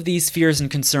all of these fears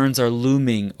and concerns are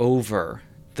looming over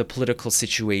the political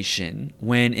situation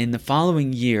when in the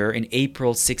following year, in April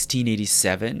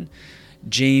 1687,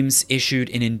 James issued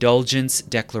an indulgence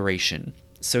declaration.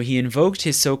 So he invoked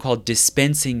his so-called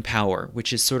dispensing power,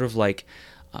 which is sort of like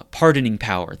pardoning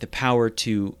power, the power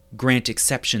to grant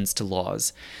exceptions to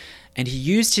laws. And he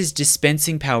used his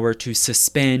dispensing power to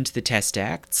suspend the Test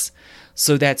Acts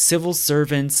so that civil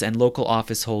servants and local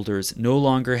office holders no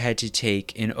longer had to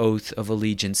take an oath of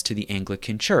allegiance to the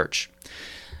Anglican Church.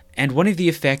 And one of the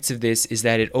effects of this is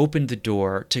that it opened the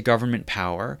door to government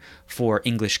power for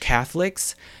English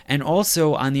Catholics and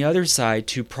also, on the other side,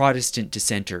 to Protestant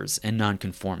dissenters and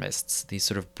nonconformists, these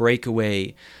sort of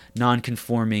breakaway,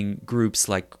 nonconforming groups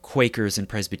like Quakers and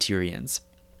Presbyterians.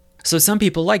 So some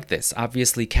people liked this.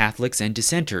 Obviously, Catholics and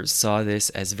dissenters saw this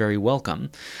as very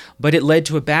welcome, but it led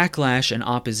to a backlash and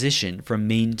opposition from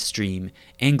mainstream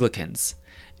Anglicans.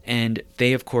 And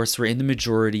they, of course, were in the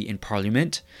majority in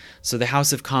Parliament, so the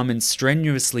House of Commons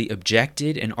strenuously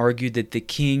objected and argued that the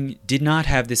king did not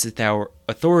have this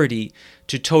authority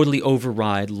to totally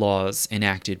override laws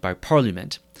enacted by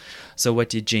Parliament. So what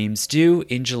did James do?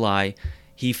 In July,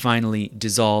 he finally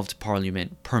dissolved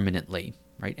Parliament permanently,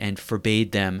 right, and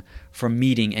forbade them from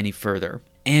meeting any further.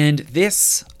 And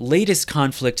this latest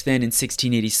conflict then in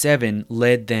 1687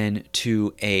 led then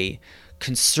to a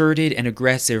concerted and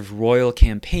aggressive royal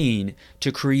campaign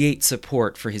to create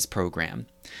support for his program.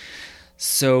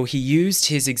 So he used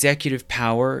his executive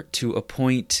power to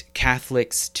appoint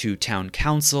Catholics to town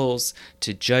councils,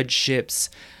 to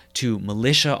judgeships, to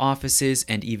militia offices,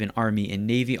 and even army and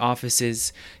navy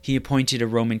offices. He appointed a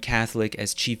Roman Catholic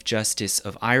as Chief Justice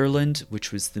of Ireland,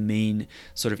 which was the main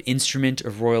sort of instrument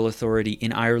of royal authority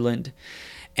in Ireland.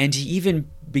 And he even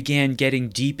began getting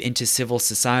deep into civil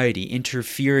society,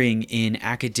 interfering in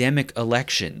academic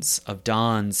elections of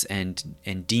dons and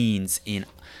deans in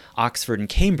Oxford and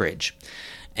Cambridge.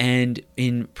 And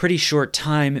in pretty short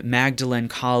time, Magdalen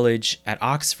College at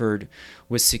Oxford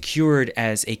was secured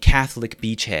as a Catholic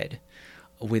beachhead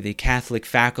with a Catholic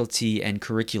faculty and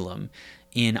curriculum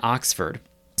in Oxford.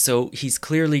 So he's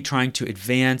clearly trying to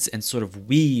advance and sort of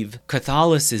weave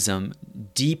Catholicism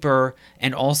deeper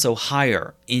and also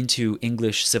higher into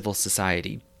English civil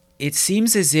society. It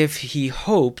seems as if he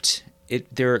hoped,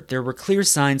 there were clear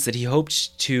signs that he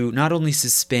hoped to not only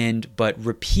suspend but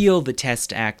repeal the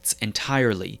Test Acts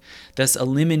entirely, thus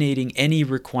eliminating any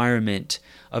requirement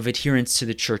of adherence to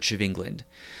the Church of England.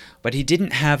 But he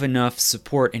didn't have enough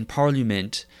support in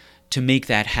Parliament to make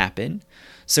that happen,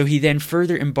 so he then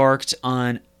further embarked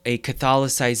on a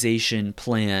Catholicization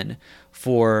plan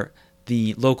for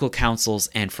the local councils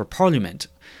and for Parliament.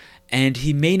 And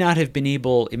he may not have been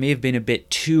able, it may have been a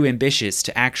bit too ambitious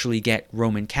to actually get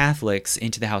Roman Catholics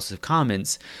into the House of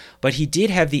Commons, but he did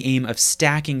have the aim of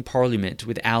stacking Parliament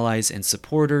with allies and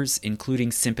supporters,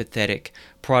 including sympathetic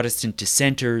Protestant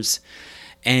dissenters,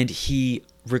 and he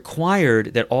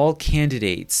required that all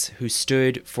candidates who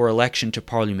stood for election to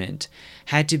Parliament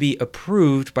had to be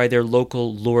approved by their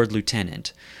local Lord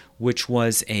Lieutenant, which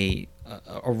was a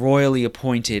royally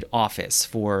appointed office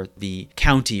for the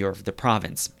county or the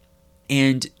province.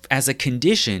 And as a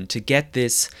condition to get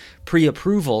this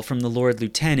pre-approval from the Lord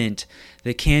Lieutenant,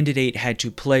 the candidate had to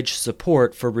pledge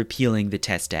support for repealing the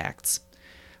Test Acts.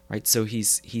 Right? So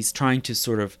he's trying to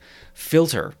sort of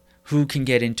filter who can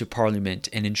get into Parliament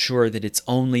and ensure that it's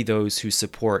only those who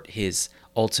support his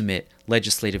ultimate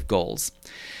legislative goals.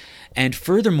 And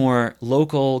furthermore,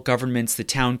 local governments, the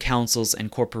town councils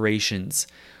and corporations,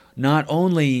 not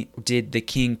only did the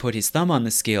king put his thumb on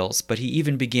the scales, but he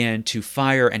even began to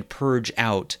fire and purge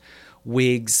out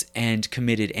Whigs and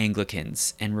committed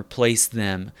Anglicans and replace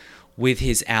them with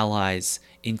his allies,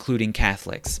 including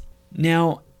Catholics.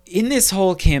 Now, in this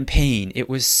whole campaign, it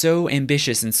was so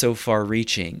ambitious and so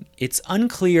far-reaching, it's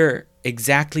unclear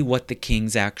exactly what the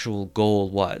king's actual goal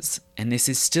was, and this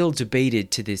is still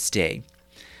debated to this day.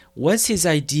 Was his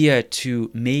idea to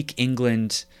make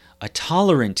England a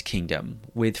tolerant kingdom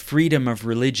with freedom of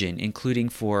religion, including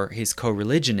for his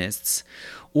co-religionists,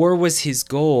 or was his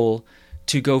goal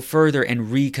to go further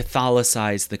and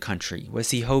re-Catholicize the country?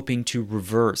 Was he hoping to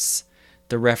reverse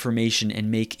the Reformation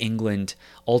and make England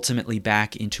ultimately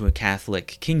back into a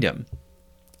Catholic kingdom?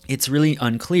 It's really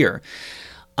unclear.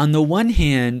 On the one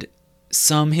hand,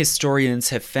 some historians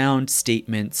have found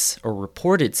statements or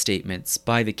reported statements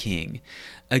by the king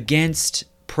against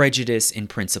prejudice in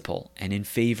principle and in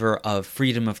favor of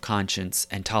freedom of conscience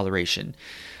and toleration.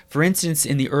 For instance,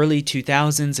 in the early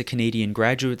 2000s, a Canadian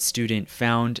graduate student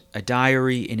found a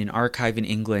diary in an archive in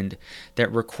England that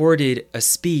recorded a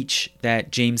speech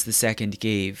that James II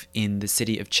gave in the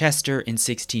city of Chester in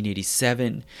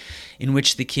 1687, in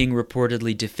which the king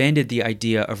reportedly defended the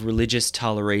idea of religious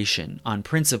toleration on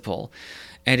principle.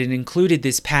 And it included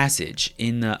this passage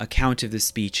in the account of the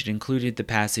speech. It included the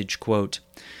passage, quote,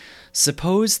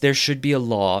 "Suppose there should be a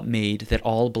law made that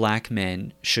all black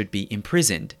men should be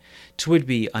imprisoned. 'Twould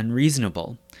be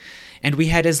unreasonable. And we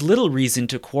had as little reason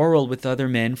to quarrel with other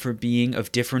men for being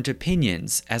of different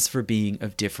opinions as for being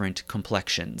of different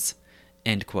complexions."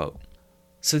 End quote.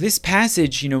 So this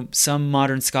passage, some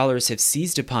modern scholars have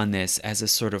seized upon this as a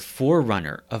sort of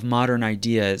forerunner of modern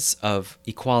ideas of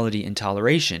equality and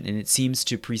toleration, and it seems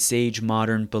to presage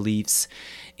modern beliefs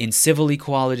in civil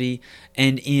equality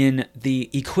and in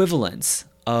the equivalence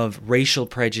of racial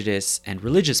prejudice and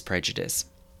religious prejudice.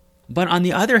 But on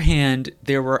the other hand,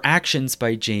 there were actions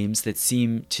by James that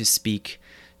seem to speak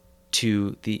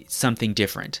to something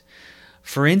different.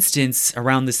 For instance,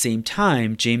 around the same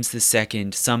time, James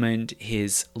II summoned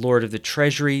his Lord of the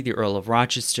Treasury, the Earl of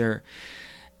Rochester,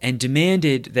 and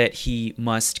demanded that he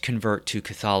must convert to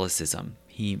Catholicism.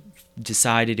 He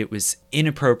decided it was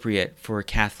inappropriate for a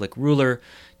Catholic ruler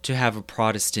to have a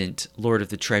Protestant Lord of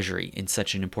the Treasury in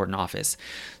such an important office.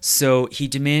 So he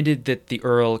demanded that the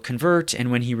Earl convert,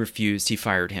 and when he refused, he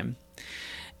fired him.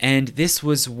 And this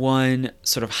was one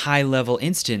sort of high-level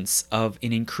instance of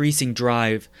an increasing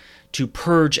drive to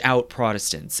purge out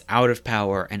Protestants out of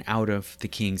power and out of the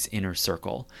king's inner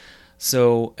circle.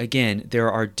 So again,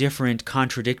 there are different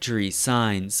contradictory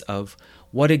signs of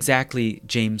what exactly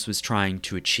James was trying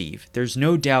to achieve. There's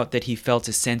no doubt that he felt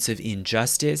a sense of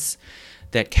injustice,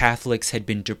 that Catholics had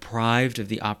been deprived of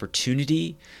the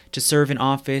opportunity to serve in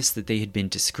office, that they had been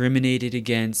discriminated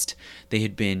against, they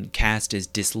had been cast as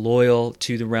disloyal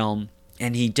to the realm.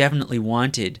 And he definitely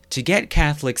wanted to get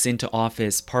Catholics into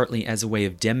office partly as a way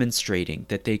of demonstrating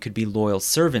that they could be loyal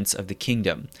servants of the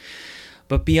kingdom.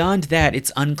 But beyond that,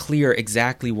 it's unclear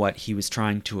exactly what he was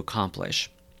trying to accomplish.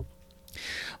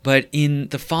 But in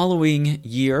the following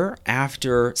year,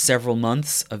 after several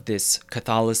months of this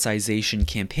Catholicization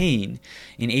campaign,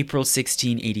 in April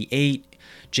 1688,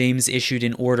 James issued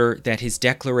an order that his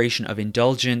declaration of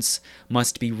indulgence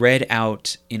must be read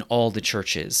out in all the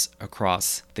churches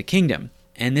across the kingdom.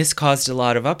 And this caused a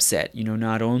lot of upset.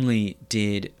 Not only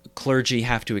did clergy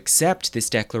have to accept this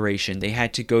declaration, they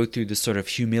had to go through the sort of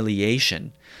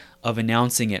humiliation of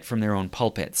announcing it from their own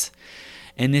pulpits.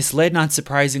 And this led, not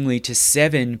surprisingly, to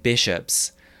 7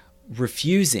 bishops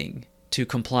refusing to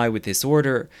comply with this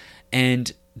order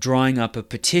and drawing up a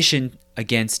petition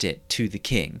against it to the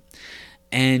king.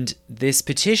 And this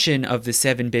petition of the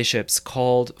 7 bishops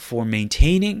called for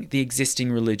maintaining the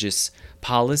existing religious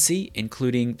policy,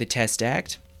 including the Test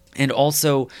Act, and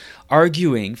also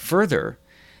arguing further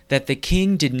that the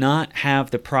king did not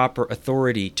have the proper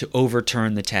authority to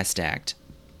overturn the Test Act.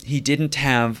 He didn't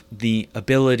have the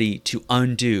ability to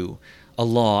undo a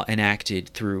law enacted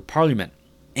through Parliament.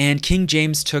 And King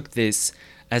James took this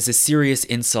as a serious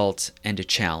insult and a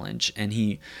challenge, and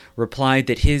he replied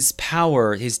that his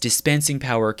power, his dispensing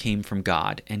power, came from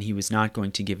God, and he was not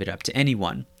going to give it up to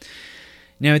anyone.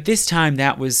 Now, at this time,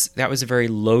 that was a very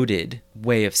loaded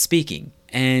way of speaking,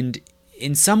 and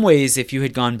in some ways, if you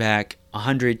had gone back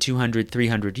 100, 200,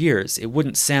 300 years, it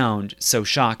wouldn't sound so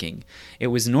shocking. It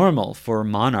was normal for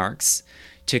monarchs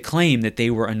to claim that they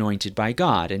were anointed by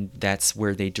God, and that's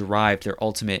where they derived their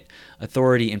ultimate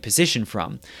authority and position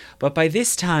from. But by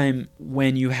this time,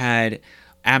 when you had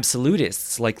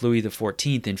absolutists like Louis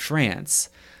XIV in France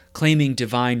claiming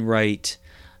divine right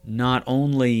not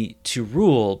only to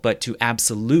rule, but to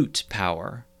absolute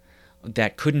power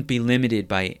that couldn't be limited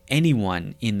by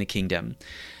anyone in the kingdom,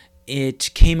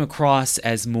 it came across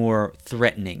as more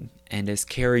threatening and as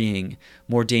carrying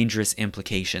more dangerous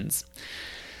implications.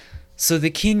 So the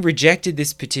king rejected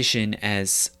this petition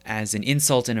as an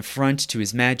insult and affront to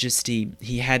his majesty.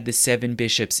 He had the 7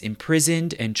 bishops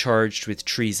imprisoned and charged with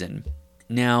treason.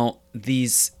 Now,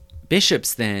 these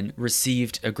bishops then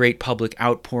received a great public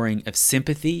outpouring of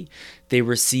sympathy. They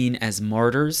were seen as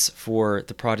martyrs for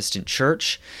the Protestant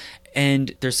Church,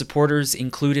 and their supporters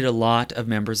included a lot of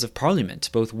members of Parliament,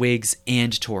 both Whigs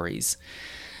and Tories.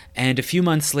 And a few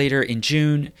months later, in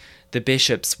June, the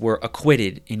bishops were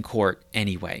acquitted in court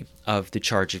anyway of the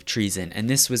charge of treason. And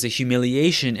this was a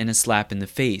humiliation and a slap in the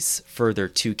face further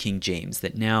to King James,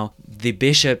 that now the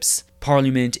bishops,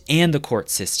 Parliament, and the court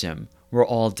system were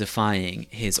all defying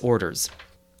his orders.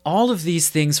 All of these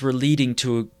things were leading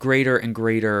to a greater and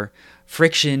greater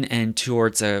friction and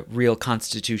towards a real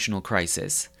constitutional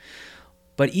crisis.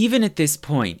 But even at this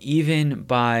point, even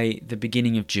by the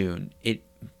beginning of June, it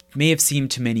may have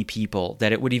seemed to many people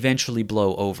that it would eventually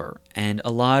blow over. And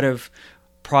a lot of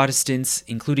Protestants,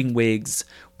 including Whigs,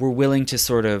 were willing to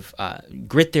sort of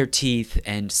grit their teeth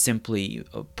and simply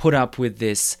put up with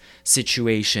this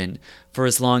situation for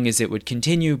as long as it would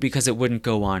continue, because it wouldn't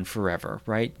go on forever,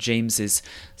 right? James's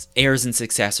heirs and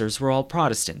successors were all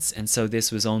Protestants, and so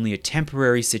this was only a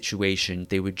temporary situation.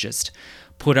 They would just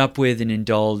put up with and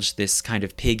indulge this kind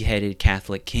of pig-headed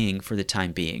Catholic king for the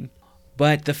time being.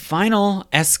 But the final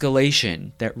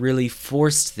escalation that really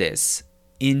forced this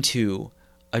into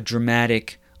a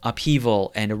dramatic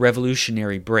upheaval and a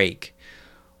revolutionary break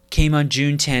came on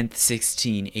June 10th,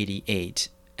 1688,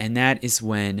 and that is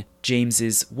when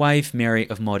James's wife, Mary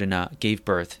of Modena, gave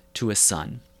birth to a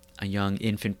son, a young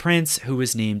infant prince who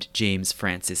was named James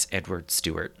Francis Edward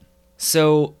Stuart.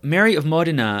 So Mary of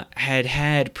Modena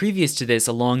had previous to this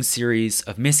a long series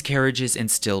of miscarriages and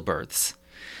stillbirths,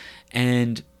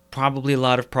 and probably a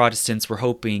lot of Protestants were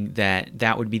hoping that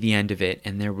that would be the end of it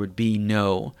and there would be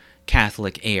no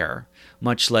Catholic heir,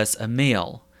 much less a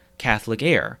male Catholic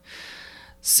heir.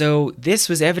 So this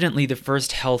was evidently the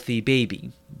first healthy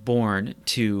baby born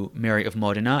to Mary of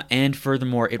Modena, and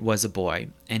furthermore it was a boy,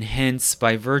 and hence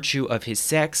by virtue of his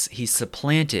sex he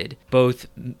supplanted both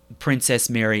Princess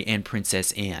Mary and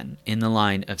Princess Anne in the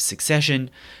line of succession.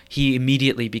 He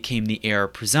immediately became the heir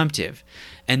presumptive,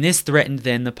 and this threatened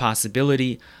then the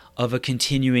possibility of a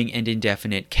continuing and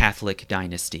indefinite Catholic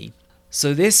dynasty.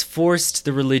 So this forced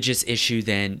the religious issue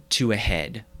then to a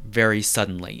head very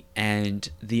suddenly, and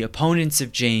the opponents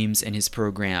of James and his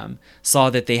program saw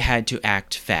that they had to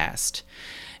act fast.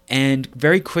 And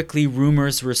very quickly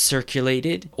rumors were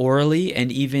circulated orally and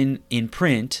even in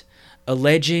print,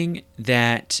 alleging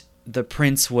that the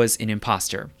prince was an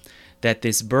impostor, that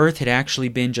this birth had actually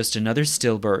been just another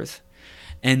stillbirth,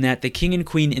 and that the king and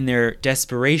queen in their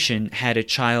desperation had a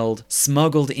child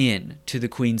smuggled in to the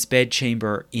queen's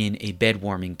bedchamber in a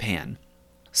bed-warming pan.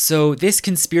 So this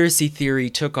conspiracy theory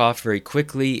took off very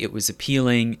quickly. It was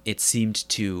appealing. It seemed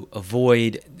to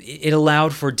it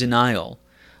allowed for denial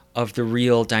of the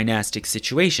real dynastic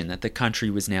situation that the country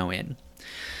was now in.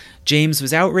 James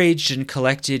was outraged and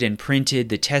collected and printed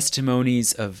the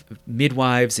testimonies of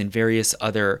midwives and various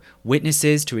other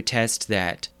witnesses to attest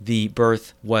that the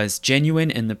birth was genuine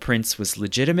and the prince was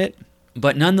legitimate.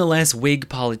 But nonetheless, Whig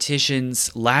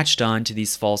politicians latched on to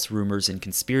these false rumors and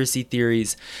conspiracy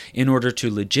theories in order to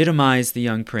legitimize the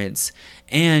young prince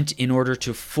and in order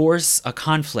to force a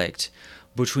conflict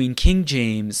between King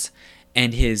James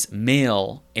and his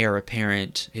male heir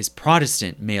apparent, his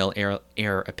Protestant male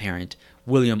heir apparent,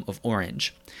 William of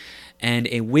Orange. And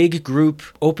a Whig group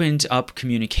opened up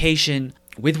communication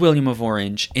with William of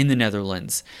Orange in the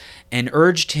Netherlands and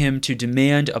urged him to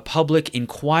demand a public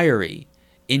inquiry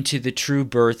into the true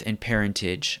birth and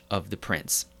parentage of the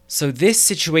prince. So this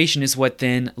situation is what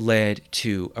then led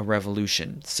to a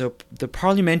revolution. So the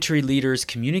parliamentary leaders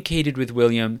communicated with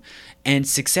William and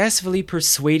successfully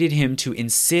persuaded him to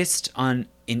insist on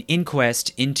an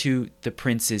inquest into the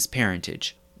prince's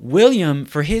parentage. William,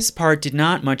 for his part, did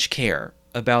not much care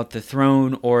about the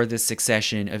throne or the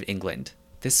succession of England.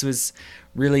 This was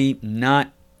really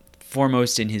not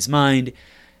foremost in his mind.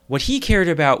 What he cared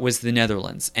about was the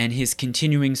Netherlands and his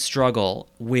continuing struggle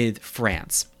with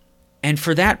France. And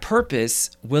for that purpose,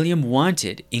 William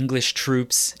wanted English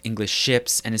troops, English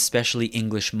ships, and especially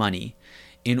English money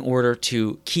in order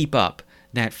to keep up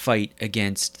that fight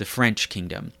against the French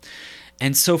kingdom.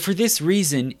 And so for this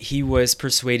reason, he was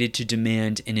persuaded to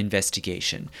demand an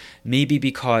investigation, maybe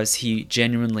because he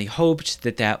genuinely hoped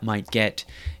that that might get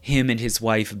him and his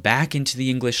wife back into the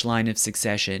English line of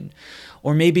succession,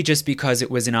 or maybe just because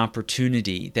it was an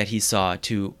opportunity that he saw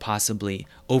to possibly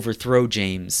overthrow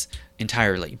James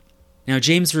entirely. Now,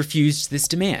 James refused this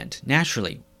demand,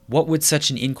 naturally. What would such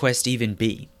an inquest even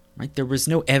be? Right? There was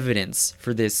no evidence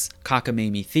for this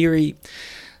cockamamie theory.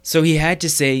 So he had to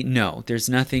say, no, there's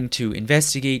nothing to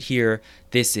investigate here.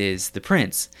 This is the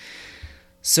prince.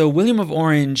 So William of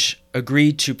Orange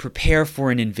agreed to prepare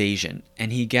for an invasion,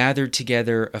 and he gathered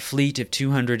together a fleet of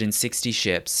 260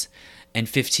 ships and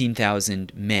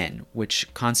 15,000 men,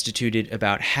 which constituted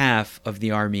about half of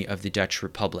the army of the Dutch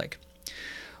Republic.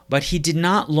 But he did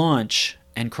not launch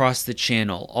and cross the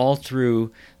Channel all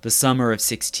through the summer of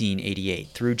 1688,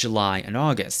 through July and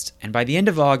August. And by the end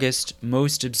of August,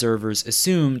 most observers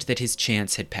assumed that his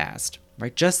chance had passed,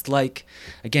 right? Just like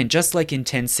in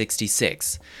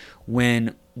 1066,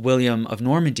 when William of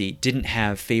Normandy didn't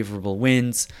have favorable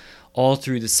winds all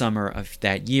through the summer of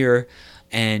that year,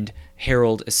 and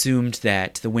Harold assumed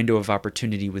that the window of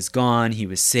opportunity was gone, he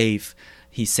was safe,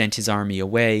 he sent his army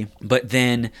away. But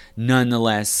then,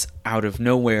 nonetheless, out of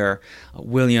nowhere,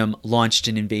 William launched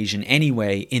an invasion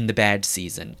anyway in the bad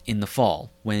season, in the fall,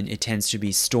 when it tends to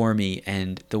be stormy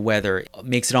and the weather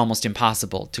makes it almost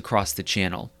impossible to cross the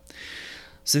Channel.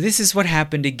 So this is what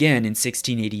happened again in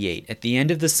 1688. At the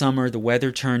end of the summer, the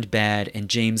weather turned bad and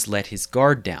James let his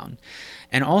guard down.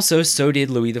 And also, so did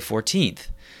Louis XIV.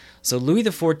 So Louis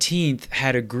XIV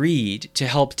had agreed to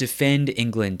help defend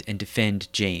England and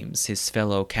defend James, his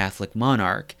fellow Catholic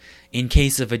monarch, in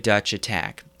case of a Dutch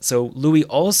attack. So Louis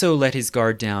also let his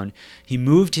guard down. He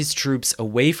moved his troops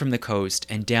away from the coast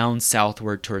and down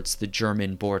southward towards the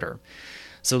German border.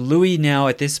 So Louis now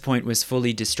at this point was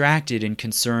fully distracted and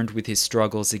concerned with his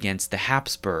struggles against the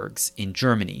Habsburgs in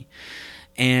Germany.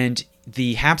 And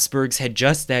the Habsburgs had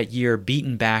just that year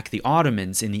beaten back the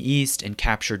Ottomans in the east and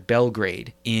captured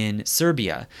Belgrade in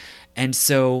Serbia. And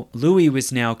so Louis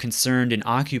was now concerned and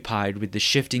occupied with the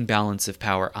shifting balance of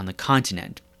power on the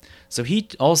continent. So he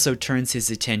also turns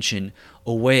his attention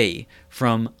away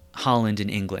from Holland and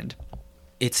England.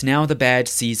 It's now the bad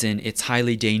season. It's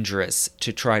highly dangerous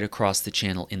to try to cross the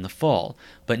Channel in the fall.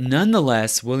 But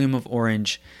nonetheless, William of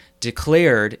Orange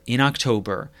declared in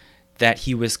October that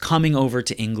he was coming over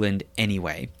to England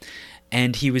anyway.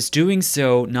 And he was doing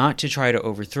so not to try to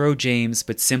overthrow James,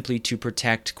 but simply to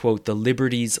protect, quote, the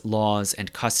liberties, laws,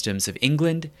 and customs of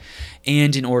England,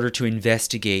 and in order to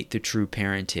investigate the true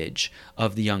parentage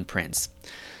of the young prince.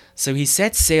 So he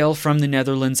set sail from the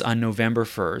Netherlands on November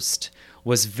 1st,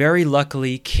 was very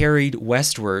luckily carried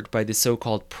westward by the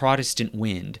so-called Protestant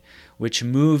wind, which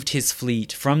moved his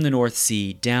fleet from the North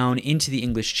Sea down into the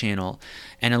English Channel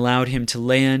and allowed him to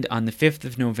land on the 5th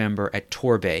of November at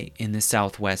Torbay in the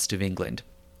southwest of England.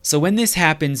 So when this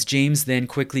happens, James then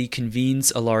quickly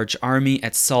convenes a large army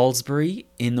at Salisbury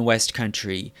in the West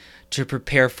Country to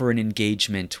prepare for an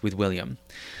engagement with William.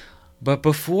 But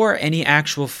before any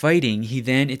actual fighting, he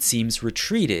then, it seems,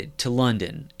 retreated to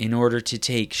London in order to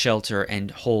take shelter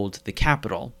and hold the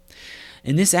capital.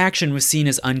 And this action was seen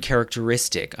as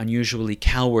uncharacteristic, unusually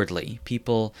cowardly.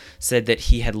 People said that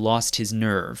he had lost his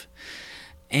nerve.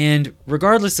 And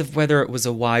regardless of whether it was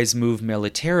a wise move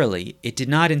militarily, it did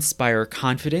not inspire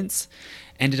confidence,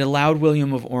 and it allowed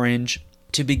William of Orange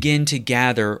to begin to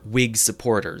gather Whig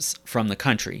supporters from the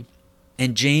country.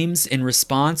 And James, in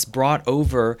response, brought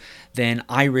over then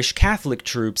Irish Catholic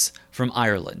troops from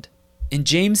Ireland. And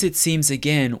James, it seems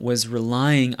again, was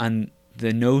relying on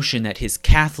the notion that his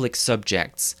Catholic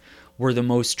subjects were the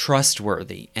most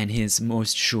trustworthy and his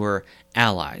most sure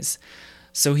allies.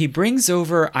 So he brings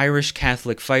over Irish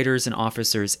Catholic fighters and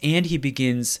officers, and he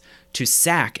begins to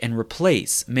sack and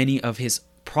replace many of his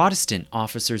Protestant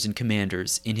officers and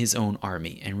commanders in his own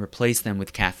army and replace them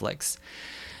with Catholics.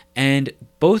 And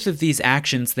both of these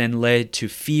actions then led to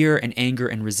fear and anger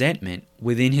and resentment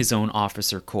within his own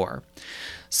officer corps.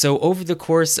 So over the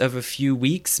course of a few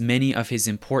weeks, many of his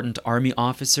important army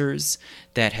officers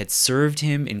that had served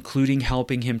him, including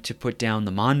helping him to put down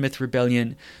the Monmouth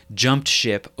Rebellion, jumped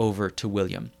ship over to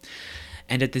William.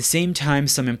 And at the same time,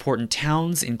 some important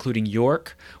towns, including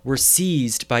York, were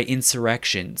seized by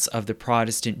insurrections of the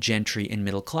Protestant gentry and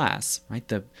middle class. Right?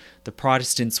 The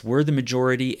Protestants were the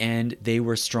majority, and they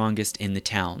were strongest in the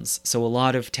towns. So a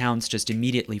lot of towns just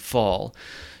immediately fall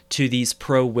to these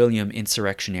pro-William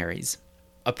insurrectionaries.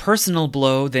 A personal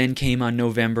blow then came on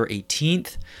November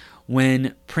 18th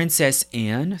when Princess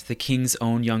Anne, the king's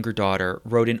own younger daughter,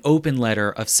 wrote an open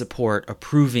letter of support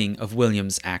approving of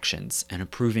William's actions and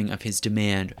approving of his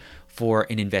demand for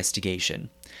an investigation.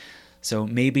 So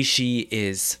maybe she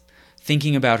is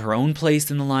thinking about her own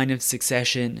place in the line of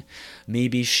succession.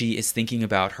 Maybe she is thinking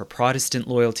about her Protestant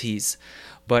loyalties.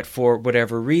 But for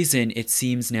whatever reason, it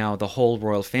seems now the whole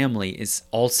royal family is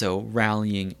also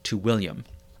rallying to William.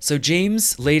 So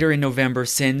James, later in November,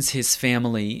 sends his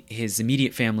family, his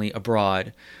immediate family,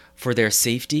 abroad for their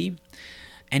safety.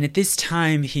 And at this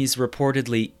time, he's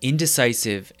reportedly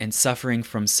indecisive and suffering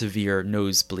from severe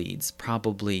nosebleeds,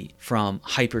 probably from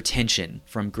hypertension,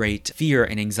 from great fear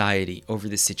and anxiety over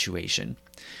the situation.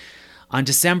 On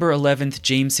December 11th,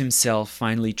 James himself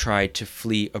finally tried to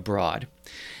flee abroad.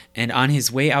 And on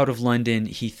his way out of London,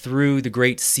 he threw the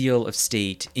Great Seal of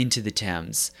State into the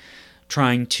Thames,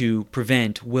 trying to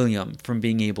prevent William from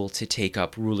being able to take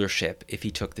up rulership if he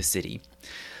took the city.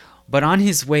 But on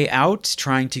his way out,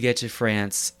 trying to get to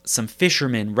France, some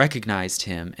fishermen recognized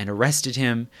him and arrested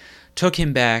him, took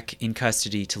him back in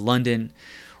custody to London,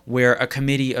 where a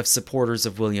committee of supporters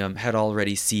of William had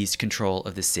already seized control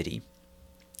of the city.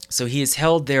 So he is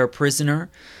held there prisoner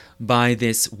by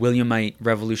this Williamite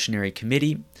Revolutionary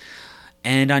Committee.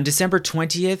 And on December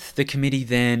 20th, the committee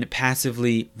then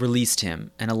passively released him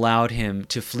and allowed him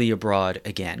to flee abroad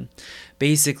again,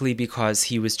 basically because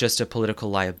he was just a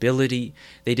political liability.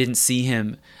 They didn't see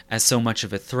him as so much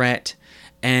of a threat,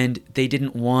 and they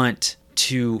didn't want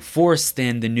to force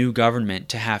then the new government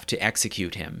to have to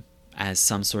execute him as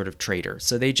some sort of traitor.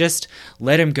 So they just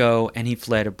let him go, and he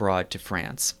fled abroad to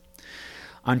France.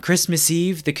 On Christmas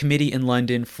Eve, the committee in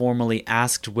London formally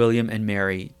asked William and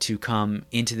Mary to come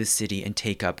into the city and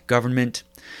take up government.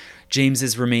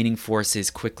 James's remaining forces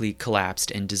quickly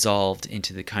collapsed and dissolved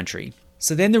into the country.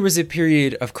 So then there was a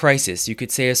period of crisis, you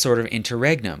could say a sort of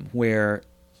interregnum, where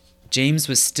James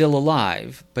was still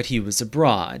alive, but he was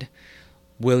abroad.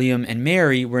 William and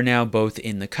Mary were now both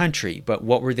in the country, but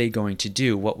what were they going to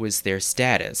do? What was their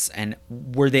status? And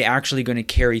were they actually going to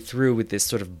carry through with this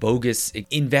sort of bogus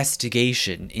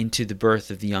investigation into the birth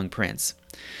of the young prince?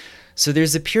 So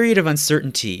there's a period of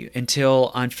uncertainty until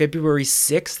on February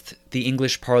 6th, the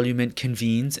English Parliament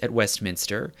convenes at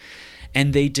Westminster,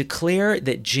 and they declare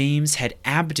that James had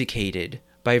abdicated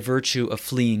by virtue of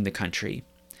fleeing the country,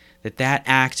 that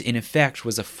act in effect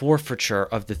was a forfeiture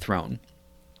of the throne.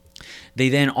 They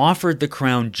then offered the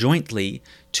crown jointly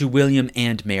to William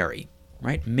and Mary,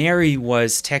 right? Mary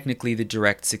was technically the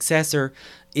direct successor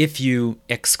if you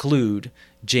exclude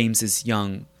James's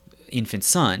young infant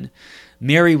son.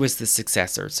 Mary was the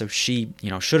successor, so she,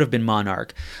 should have been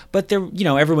monarch. But there,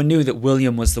 everyone knew that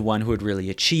William was the one who had really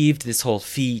achieved this whole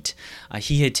feat.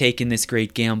 He had taken this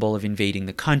great gamble of invading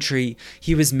the country.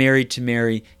 He was married to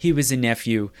Mary. He was a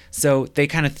nephew. So they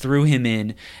kind of threw him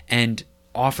in and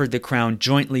offered the crown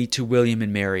jointly to William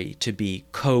and Mary to be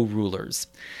co-rulers.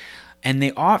 And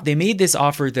they made this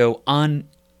offer, though, on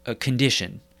a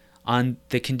condition, on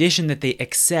the condition that they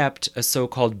accept a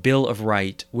so-called Bill of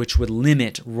Right, which would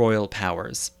limit royal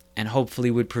powers and hopefully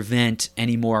would prevent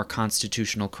any more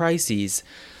constitutional crises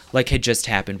like had just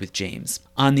happened with James.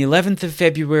 On the 11th of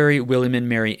February, William and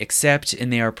Mary accept,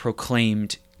 and they are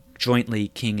proclaimed jointly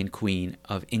King and Queen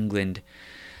of England.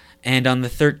 And on the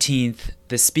 13th,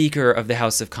 the Speaker of the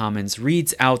House of Commons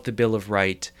reads out the Bill of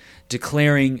Right,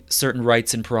 declaring certain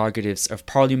rights and prerogatives of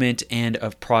Parliament and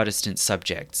of Protestant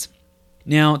subjects.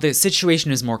 Now, the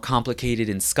situation is more complicated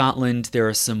in Scotland. There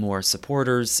are some more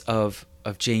supporters of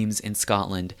James in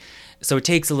Scotland, so it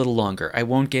takes a little longer. I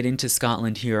won't get into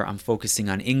Scotland here. I'm focusing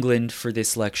on England for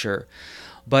this lecture.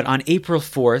 But on April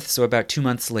 4th, so about 2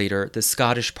 months later, the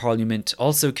Scottish Parliament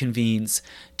also convenes,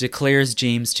 declares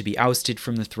James to be ousted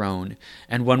from the throne,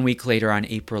 and 1 week later, on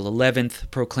April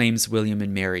 11th, proclaims William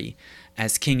and Mary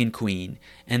as king and queen,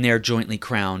 and they are jointly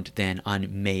crowned then on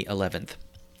May 11th.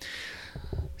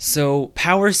 So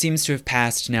power seems to have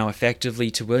passed now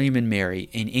effectively to William and Mary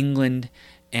in England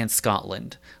and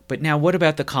Scotland. But now what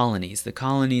about the colonies? The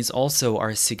colonies also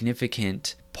are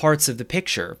significant parts of the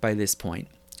picture by this point.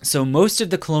 So most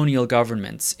of the colonial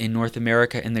governments in North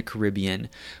America and the Caribbean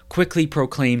quickly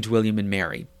proclaimed William and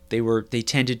Mary. They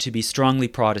tended to be strongly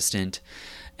Protestant,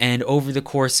 and over the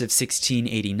course of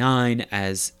 1689,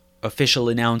 as official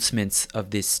announcements of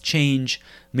this change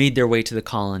made their way to the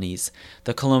colonies,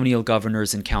 the colonial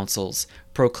governors and councils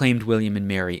proclaimed William and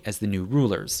Mary as the new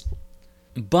rulers.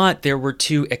 But there were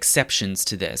two exceptions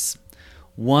to this.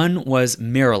 One was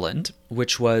Maryland,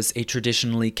 which was a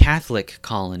traditionally Catholic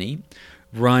colony,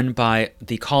 run by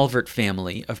the Calvert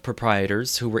family of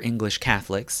proprietors who were English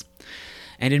Catholics.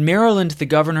 And in Maryland, the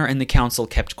governor and the council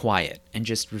kept quiet and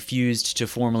just refused to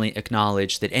formally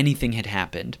acknowledge that anything had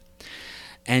happened.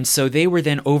 And so they were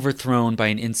then overthrown by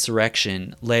an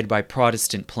insurrection led by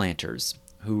Protestant planters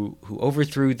who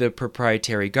overthrew the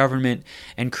proprietary government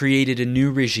and created a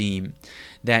new regime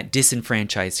that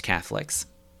disenfranchised Catholics.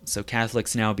 So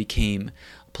Catholics now became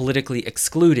politically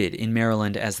excluded in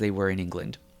Maryland as they were in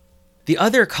England. The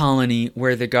other colony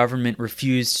where the government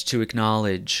refused to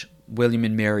acknowledge William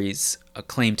and Mary's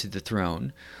claim to the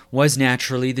throne was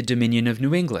naturally the Dominion of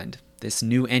New England, this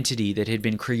new entity that had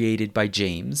been created by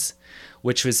James,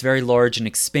 which was very large and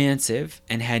expansive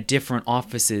and had different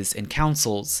offices and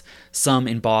councils, some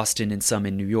in Boston and some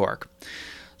in New York.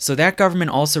 So that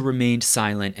government also remained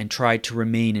silent and tried to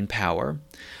remain in power,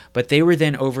 but they were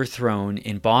then overthrown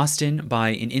in Boston by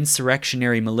an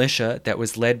insurrectionary militia that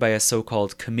was led by a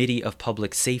so-called Committee of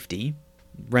Public Safety,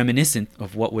 reminiscent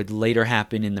of what would later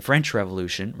happen in the French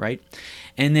Revolution, right?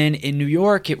 And then in New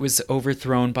York, it was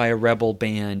overthrown by a rebel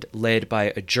band led by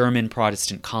a German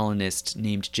Protestant colonist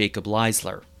named Jacob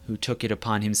Leisler, who took it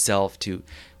upon himself to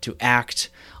act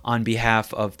on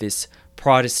behalf of this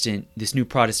new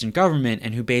Protestant government,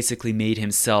 and who basically made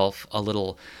himself a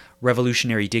little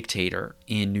revolutionary dictator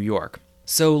in New York.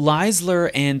 So Leisler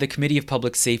and the Committee of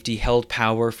Public Safety held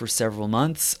power for several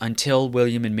months until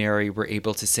William and Mary were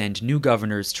able to send new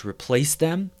governors to replace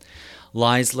them.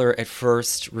 Leisler at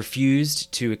first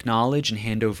refused to acknowledge and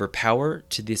hand over power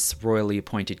to this royally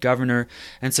appointed governor,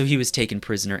 and so he was taken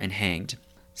prisoner and hanged.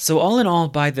 So all in all,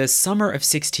 by the summer of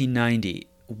 1690,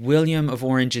 William of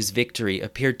Orange's victory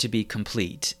appeared to be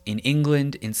complete in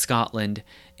England, in Scotland,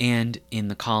 and in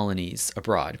the colonies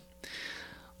abroad.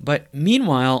 But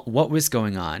meanwhile, what was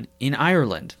going on in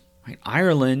Ireland? Right?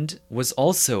 Ireland was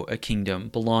also a kingdom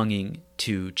belonging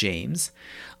to James.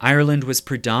 Ireland was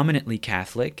predominantly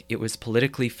Catholic. It was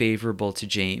politically favorable to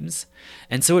James.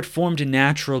 And so it formed a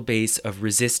natural base of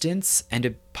resistance and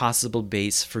a possible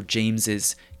base for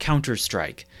James's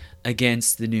counterstrike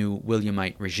against the new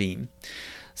Williamite regime.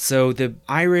 So the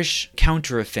Irish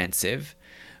counteroffensive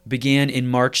began in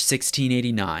March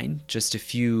 1689, just a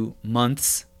few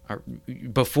months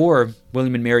before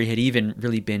William and Mary had even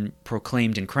really been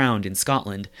proclaimed and crowned in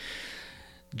Scotland.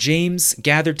 James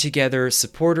gathered together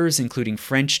supporters, including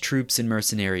French troops and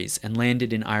mercenaries, and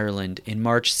landed in Ireland in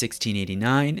March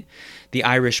 1689. The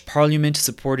Irish Parliament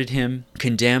supported him,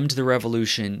 condemned the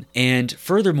revolution, and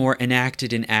furthermore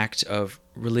enacted an act of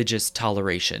religious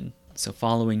toleration. So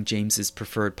following James's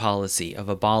preferred policy of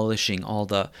abolishing all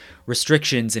the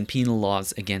restrictions and penal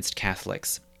laws against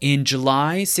Catholics. In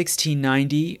July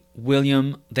 1690,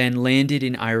 William then landed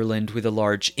in Ireland with a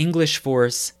large English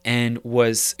force and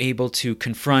was able to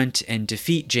confront and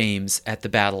defeat James at the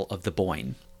Battle of the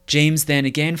Boyne. James then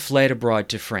again fled abroad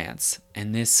to France,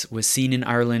 and this was seen in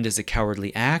Ireland as a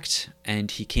cowardly act,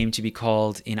 and he came to be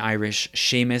called in Irish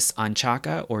Seamus an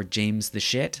Teacha, or James the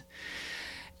Shit.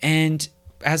 And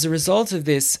as a result of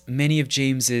this, many of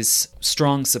James's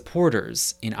strong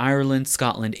supporters in Ireland,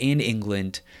 Scotland, and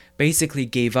England basically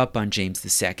gave up on James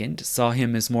II, saw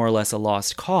him as more or less a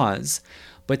lost cause,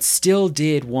 but still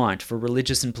did want, for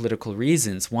religious and political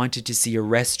reasons, wanted to see a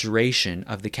restoration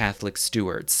of the Catholic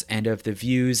Stuarts and of the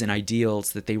views and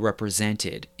ideals that they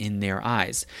represented in their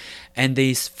eyes. And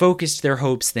they focused their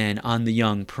hopes then on the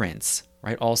young prince,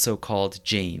 right, also called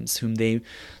James, whom they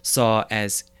saw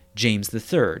as James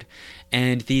III.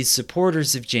 And these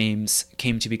supporters of James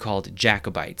came to be called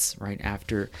Jacobites, right,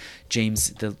 after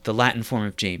James, the Latin form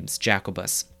of James,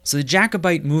 Jacobus. So the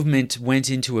Jacobite movement went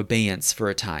into abeyance for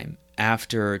a time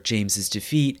after James's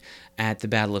defeat at the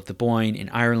Battle of the Boyne in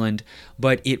Ireland,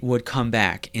 but it would come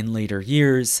back in later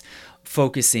years,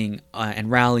 focusing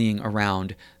and rallying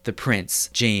around the prince,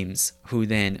 James, who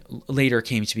then later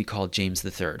came to be called James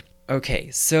III.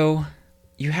 Okay, so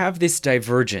you have this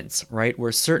divergence, right,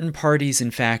 where certain parties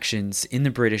and factions in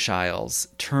the British Isles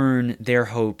turn their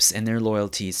hopes and their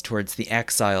loyalties towards the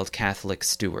exiled Catholic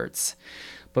Stuarts.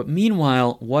 But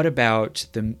meanwhile, what about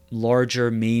the larger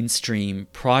mainstream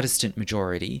Protestant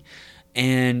majority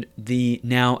and the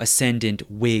now ascendant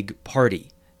Whig Party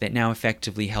that now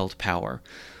effectively held power?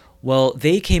 Well,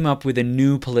 they came up with a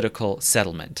new political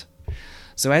settlement.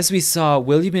 So as we saw,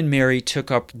 William and Mary took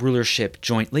up rulership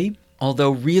jointly,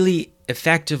 although really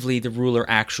effectively the ruler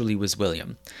actually was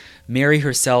William. Mary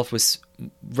herself was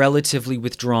relatively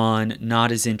withdrawn,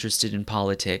 not as interested in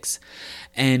politics,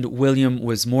 and William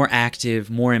was more active,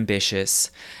 more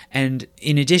ambitious, and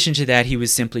in addition to that, he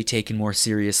was simply taken more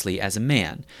seriously as a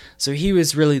man. So he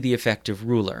was really the effective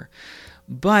ruler.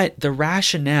 But the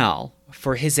rationale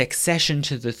for his accession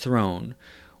to the throne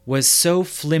was so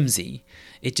flimsy,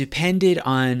 it depended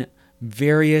on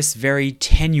various very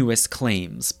tenuous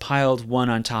claims piled one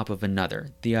on top of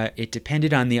another. It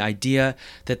depended on the idea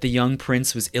that the young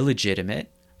prince was illegitimate,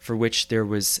 for which there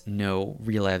was no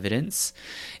real evidence.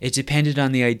 It depended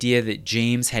on the idea that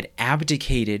James had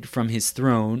abdicated from his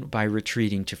throne by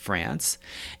retreating to France.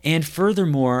 And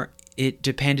furthermore, it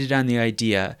depended on the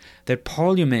idea that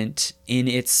Parliament, in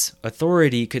its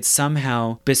authority, could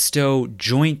somehow bestow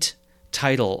joint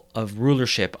title of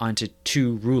rulership onto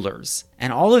two rulers.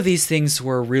 And all of these things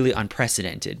were really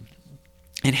unprecedented.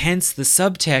 And hence the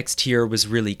subtext here was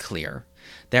really clear,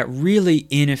 that really,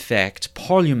 in effect,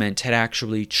 Parliament had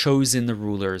actually chosen the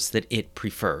rulers that it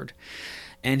preferred.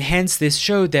 And hence this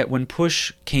showed that when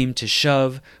push came to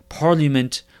shove,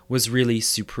 Parliament was really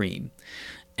supreme.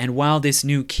 And while this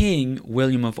new king,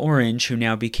 William of Orange, who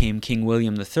now became King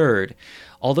William III,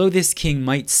 although this king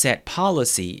might set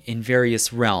policy in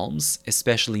various realms,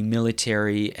 especially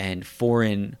military and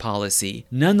foreign policy,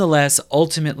 nonetheless,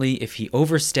 ultimately, if he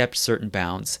overstepped certain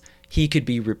bounds, he could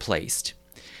be replaced.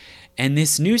 And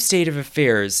this new state of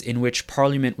affairs, in which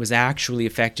Parliament was actually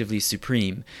effectively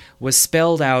supreme, was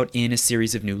spelled out in a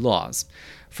series of new laws.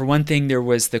 For one thing, there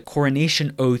was the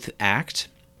Coronation Oath Act,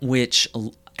 which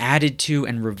added to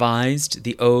and revised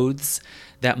the oaths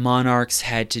that monarchs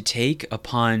had to take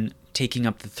upon taking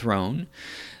up the throne.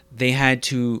 They had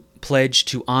to pledge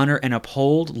to honor and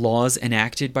uphold laws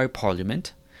enacted by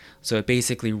Parliament. So it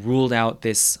basically ruled out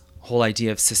this whole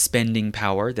idea of suspending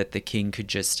power, that the king could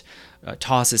just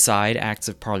toss aside acts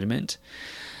of Parliament.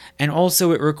 And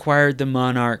also it required the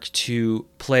monarch to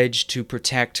pledge to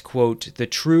protect, quote, the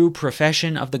true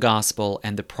profession of the gospel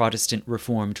and the Protestant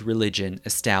Reformed religion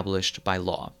established by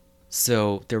law.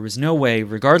 So there was no way,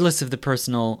 regardless of the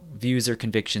personal views or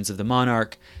convictions of the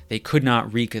monarch, they could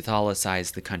not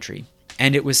re-Catholicize the country.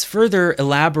 And it was further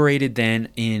elaborated then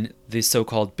in the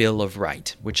so-called Bill of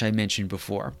Right, which I mentioned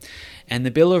before. And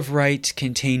the Bill of Right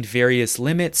contained various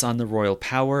limits on the royal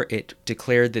power. It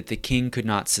declared that the king could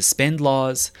not suspend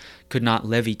laws, could not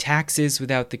levy taxes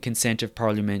without the consent of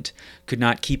Parliament, could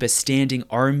not keep a standing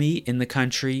army in the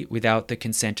country without the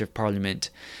consent of Parliament,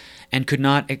 and could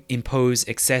not impose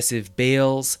excessive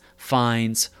bails,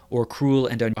 fines, or cruel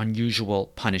and unusual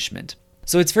punishment.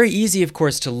 So it's very easy, of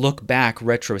course, to look back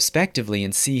retrospectively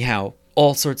and see how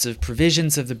all sorts of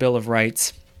provisions of the Bill of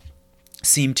Rights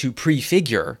seem to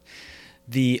prefigure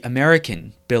the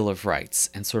American Bill of Rights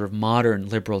and sort of modern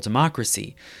liberal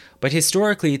democracy. But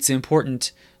historically, it's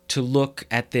important to look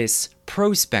at this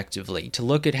prospectively, to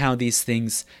look at how these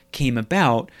things came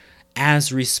about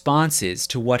as responses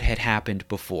to what had happened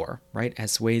before, right?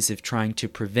 As ways of trying to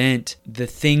prevent the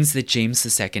things that James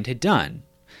II had done.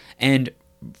 And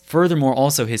furthermore,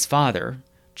 also his father,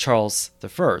 Charles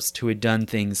I, who had done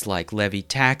things like levy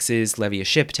taxes, levy a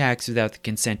ship tax without the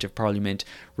consent of Parliament,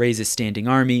 raise a standing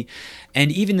army,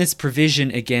 and even this provision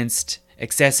against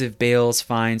excessive bails,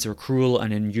 fines, or cruel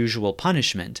and unusual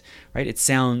punishment, right? It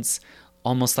sounds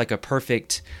almost like a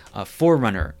perfect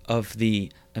forerunner of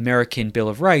the American Bill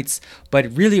of Rights, but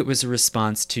really it was a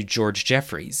response to George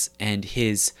Jeffreys and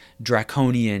his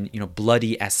draconian,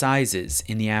 bloody assizes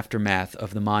in the aftermath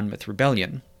of the Monmouth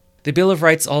Rebellion. The Bill of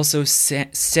Rights also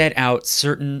set out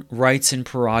certain rights and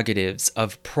prerogatives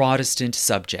of Protestant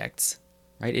subjects,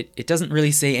 right? It doesn't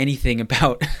really say anything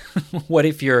about what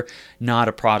if you're not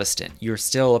a Protestant. You're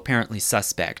still apparently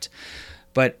suspect.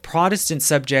 But Protestant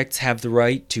subjects have the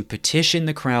right to petition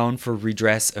the crown for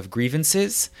redress of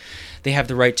grievances. They have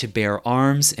the right to bear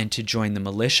arms and to join the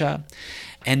militia.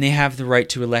 And they have the right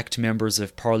to elect members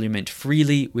of Parliament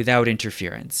freely without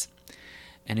interference.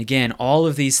 And again, all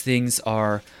of these things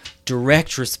are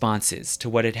direct responses to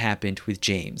what had happened with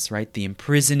James, right? The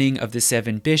imprisoning of the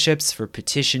 7 bishops for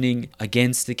petitioning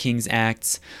against the king's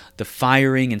acts, the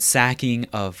firing and sacking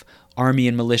of army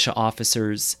and militia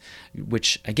officers,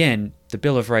 which, again, the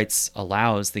Bill of Rights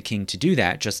allows the king to do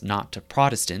that, just not to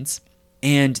Protestants,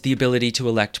 and the ability to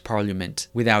elect Parliament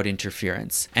without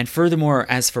interference. And furthermore,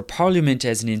 as for Parliament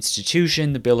as an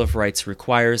institution, the Bill of Rights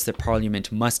requires that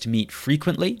Parliament must meet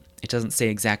frequently. It doesn't say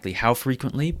exactly how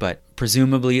frequently, but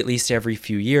presumably at least every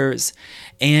few years,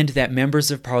 and that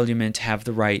members of Parliament have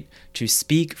the right to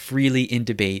speak freely in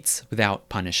debates without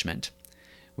punishment,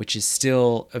 which is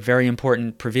still a very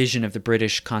important provision of the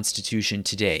British Constitution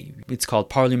today. It's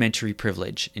called parliamentary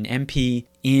privilege. An MP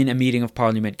in a meeting of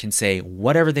Parliament can say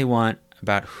whatever they want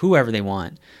about whoever they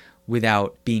want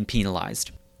without being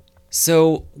penalized.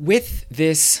 So with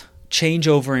this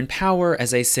changeover in power,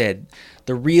 as I said,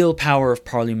 the real power of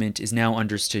Parliament is now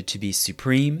understood to be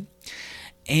supreme.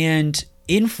 And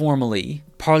Informally,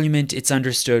 Parliament, it's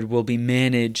understood, will be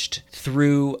managed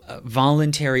through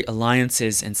voluntary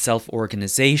alliances and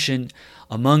self-organization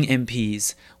among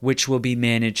MPs, which will be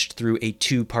managed through a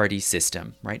two-party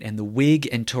system, right? And the Whig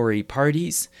and Tory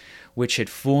parties, which had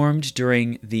formed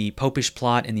during the Popish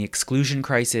Plot and the Exclusion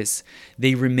Crisis,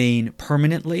 they remain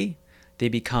permanently. They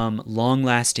become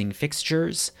long-lasting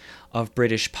fixtures of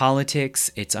British politics.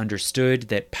 It's understood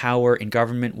that power in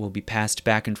government will be passed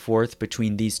back and forth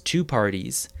between these two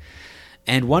parties.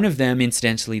 And one of them,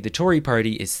 incidentally, the Tory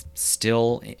party,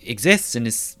 still exists and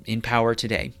is in power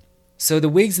today. So the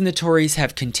Whigs and the Tories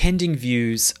have contending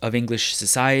views of English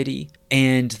society,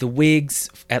 and the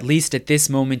Whigs, at least at this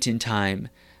moment in time,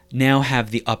 now have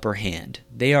the upper hand.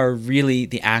 They are really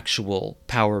the actual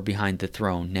power behind the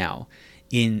throne now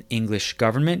in English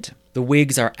government. The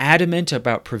Whigs are adamant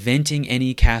about preventing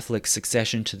any Catholic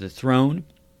succession to the throne,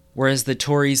 whereas the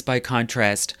Tories, by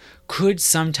contrast, could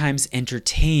sometimes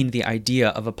entertain the idea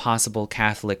of a possible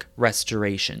Catholic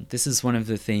restoration. This is one of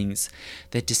the things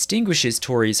that distinguishes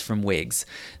Tories from Whigs.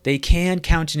 They can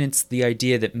countenance the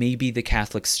idea that maybe the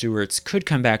Catholic Stuarts could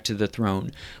come back to the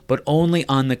throne, but only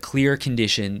on the clear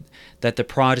condition that the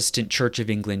Protestant Church of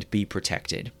England be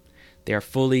protected. They are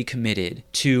fully committed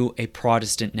to a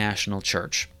Protestant national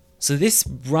church. So this,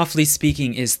 roughly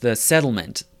speaking, is the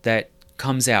settlement that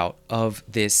comes out of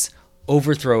this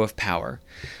overthrow of power.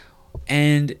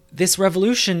 And this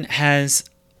revolution has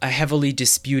a heavily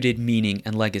disputed meaning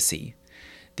and legacy.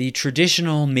 The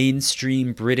traditional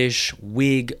mainstream British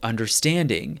Whig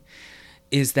understanding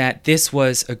is that this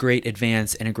was a great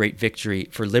advance and a great victory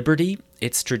for liberty.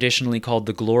 It's traditionally called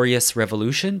the Glorious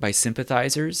Revolution by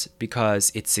sympathizers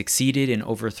because it succeeded in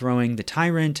overthrowing the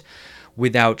tyrant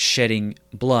without shedding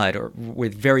blood or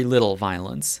with very little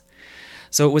violence.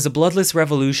 So it was a bloodless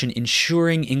revolution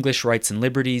ensuring English rights and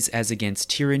liberties as against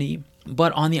tyranny.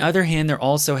 But on the other hand, there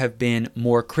also have been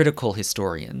more critical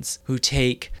historians who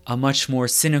take a much more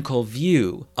cynical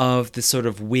view of the sort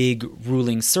of Whig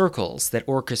ruling circles that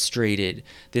orchestrated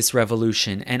this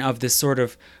revolution and of this sort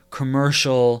of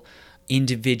commercial,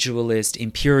 individualist,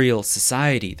 imperial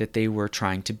society that they were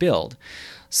trying to build.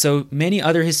 So many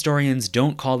other historians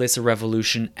don't call this a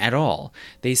revolution at all.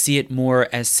 They see it more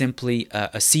as simply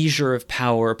a seizure of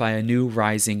power by a new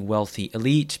rising wealthy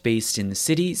elite based in the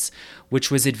cities,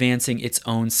 which was advancing its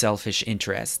own selfish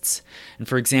interests. And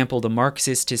for example, the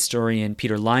Marxist historian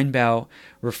Peter Linebaugh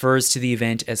refers to the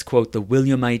event as, quote, the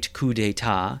Williamite coup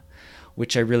d'etat,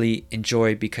 which I really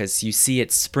enjoy because you see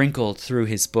it sprinkled through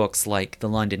his books like The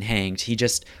London Hanged. He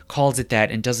just calls it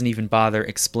that and doesn't even bother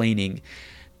explaining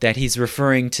that he's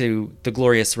referring to the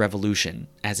Glorious Revolution,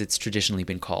 as it's traditionally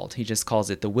been called. He just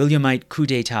calls it the Williamite coup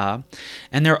d'etat,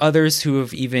 and there are others who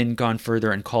have even gone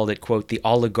further and called it, quote, the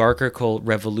oligarchical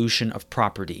revolution of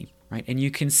property, right? And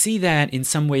you can see that in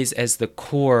some ways as the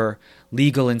core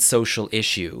legal and social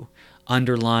issue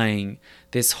underlying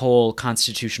this whole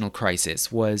constitutional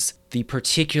crisis was the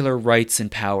particular rights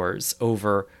and powers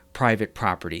over private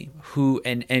property,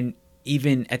 and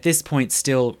even at this point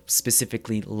still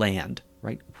specifically land,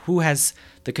 right? Who has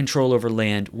the control over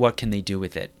land? What can they do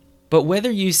with it? But whether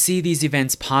you see these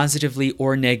events positively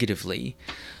or negatively,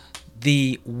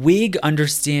 the Whig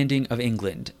understanding of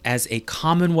England as a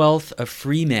commonwealth of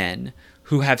free men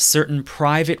who have certain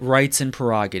private rights and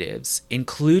prerogatives,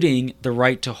 including the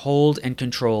right to hold and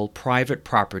control private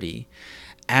property,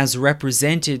 as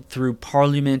represented through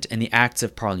Parliament and the Acts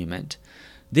of Parliament,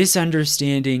 this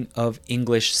understanding of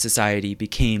English society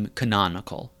became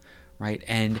canonical, right?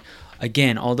 And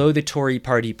again, although the Tory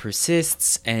party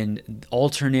persists and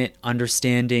alternate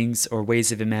understandings or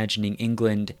ways of imagining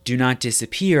England do not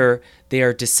disappear, they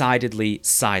are decidedly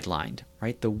sidelined,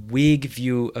 right? The Whig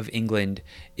view of England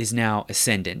is now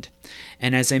ascendant.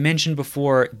 And as I mentioned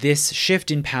before, this shift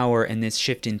in power and this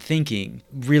shift in thinking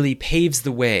really paves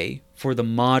the way for the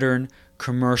modern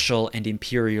commercial and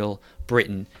imperial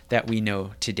Britain that we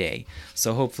know today.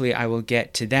 So hopefully I will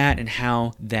get to that and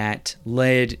how that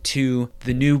led to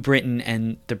the new Britain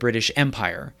and the British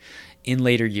Empire in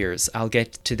later years. I'll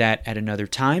get to that at another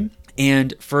time.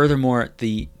 And furthermore,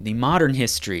 the modern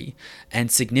history and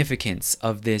significance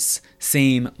of this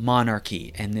same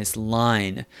monarchy and this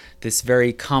line, this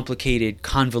very complicated,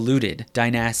 convoluted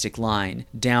dynastic line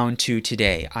down to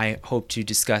today, I hope to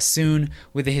discuss soon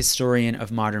with a historian of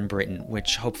modern Britain,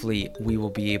 which hopefully we will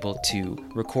be able to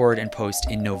record and post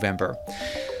in November.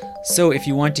 So if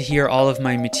you want to hear all of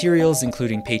my materials,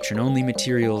 including patron-only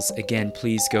materials, again,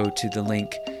 please go to the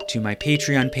link to my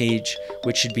Patreon page,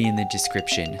 which should be in the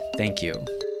description. Thank you.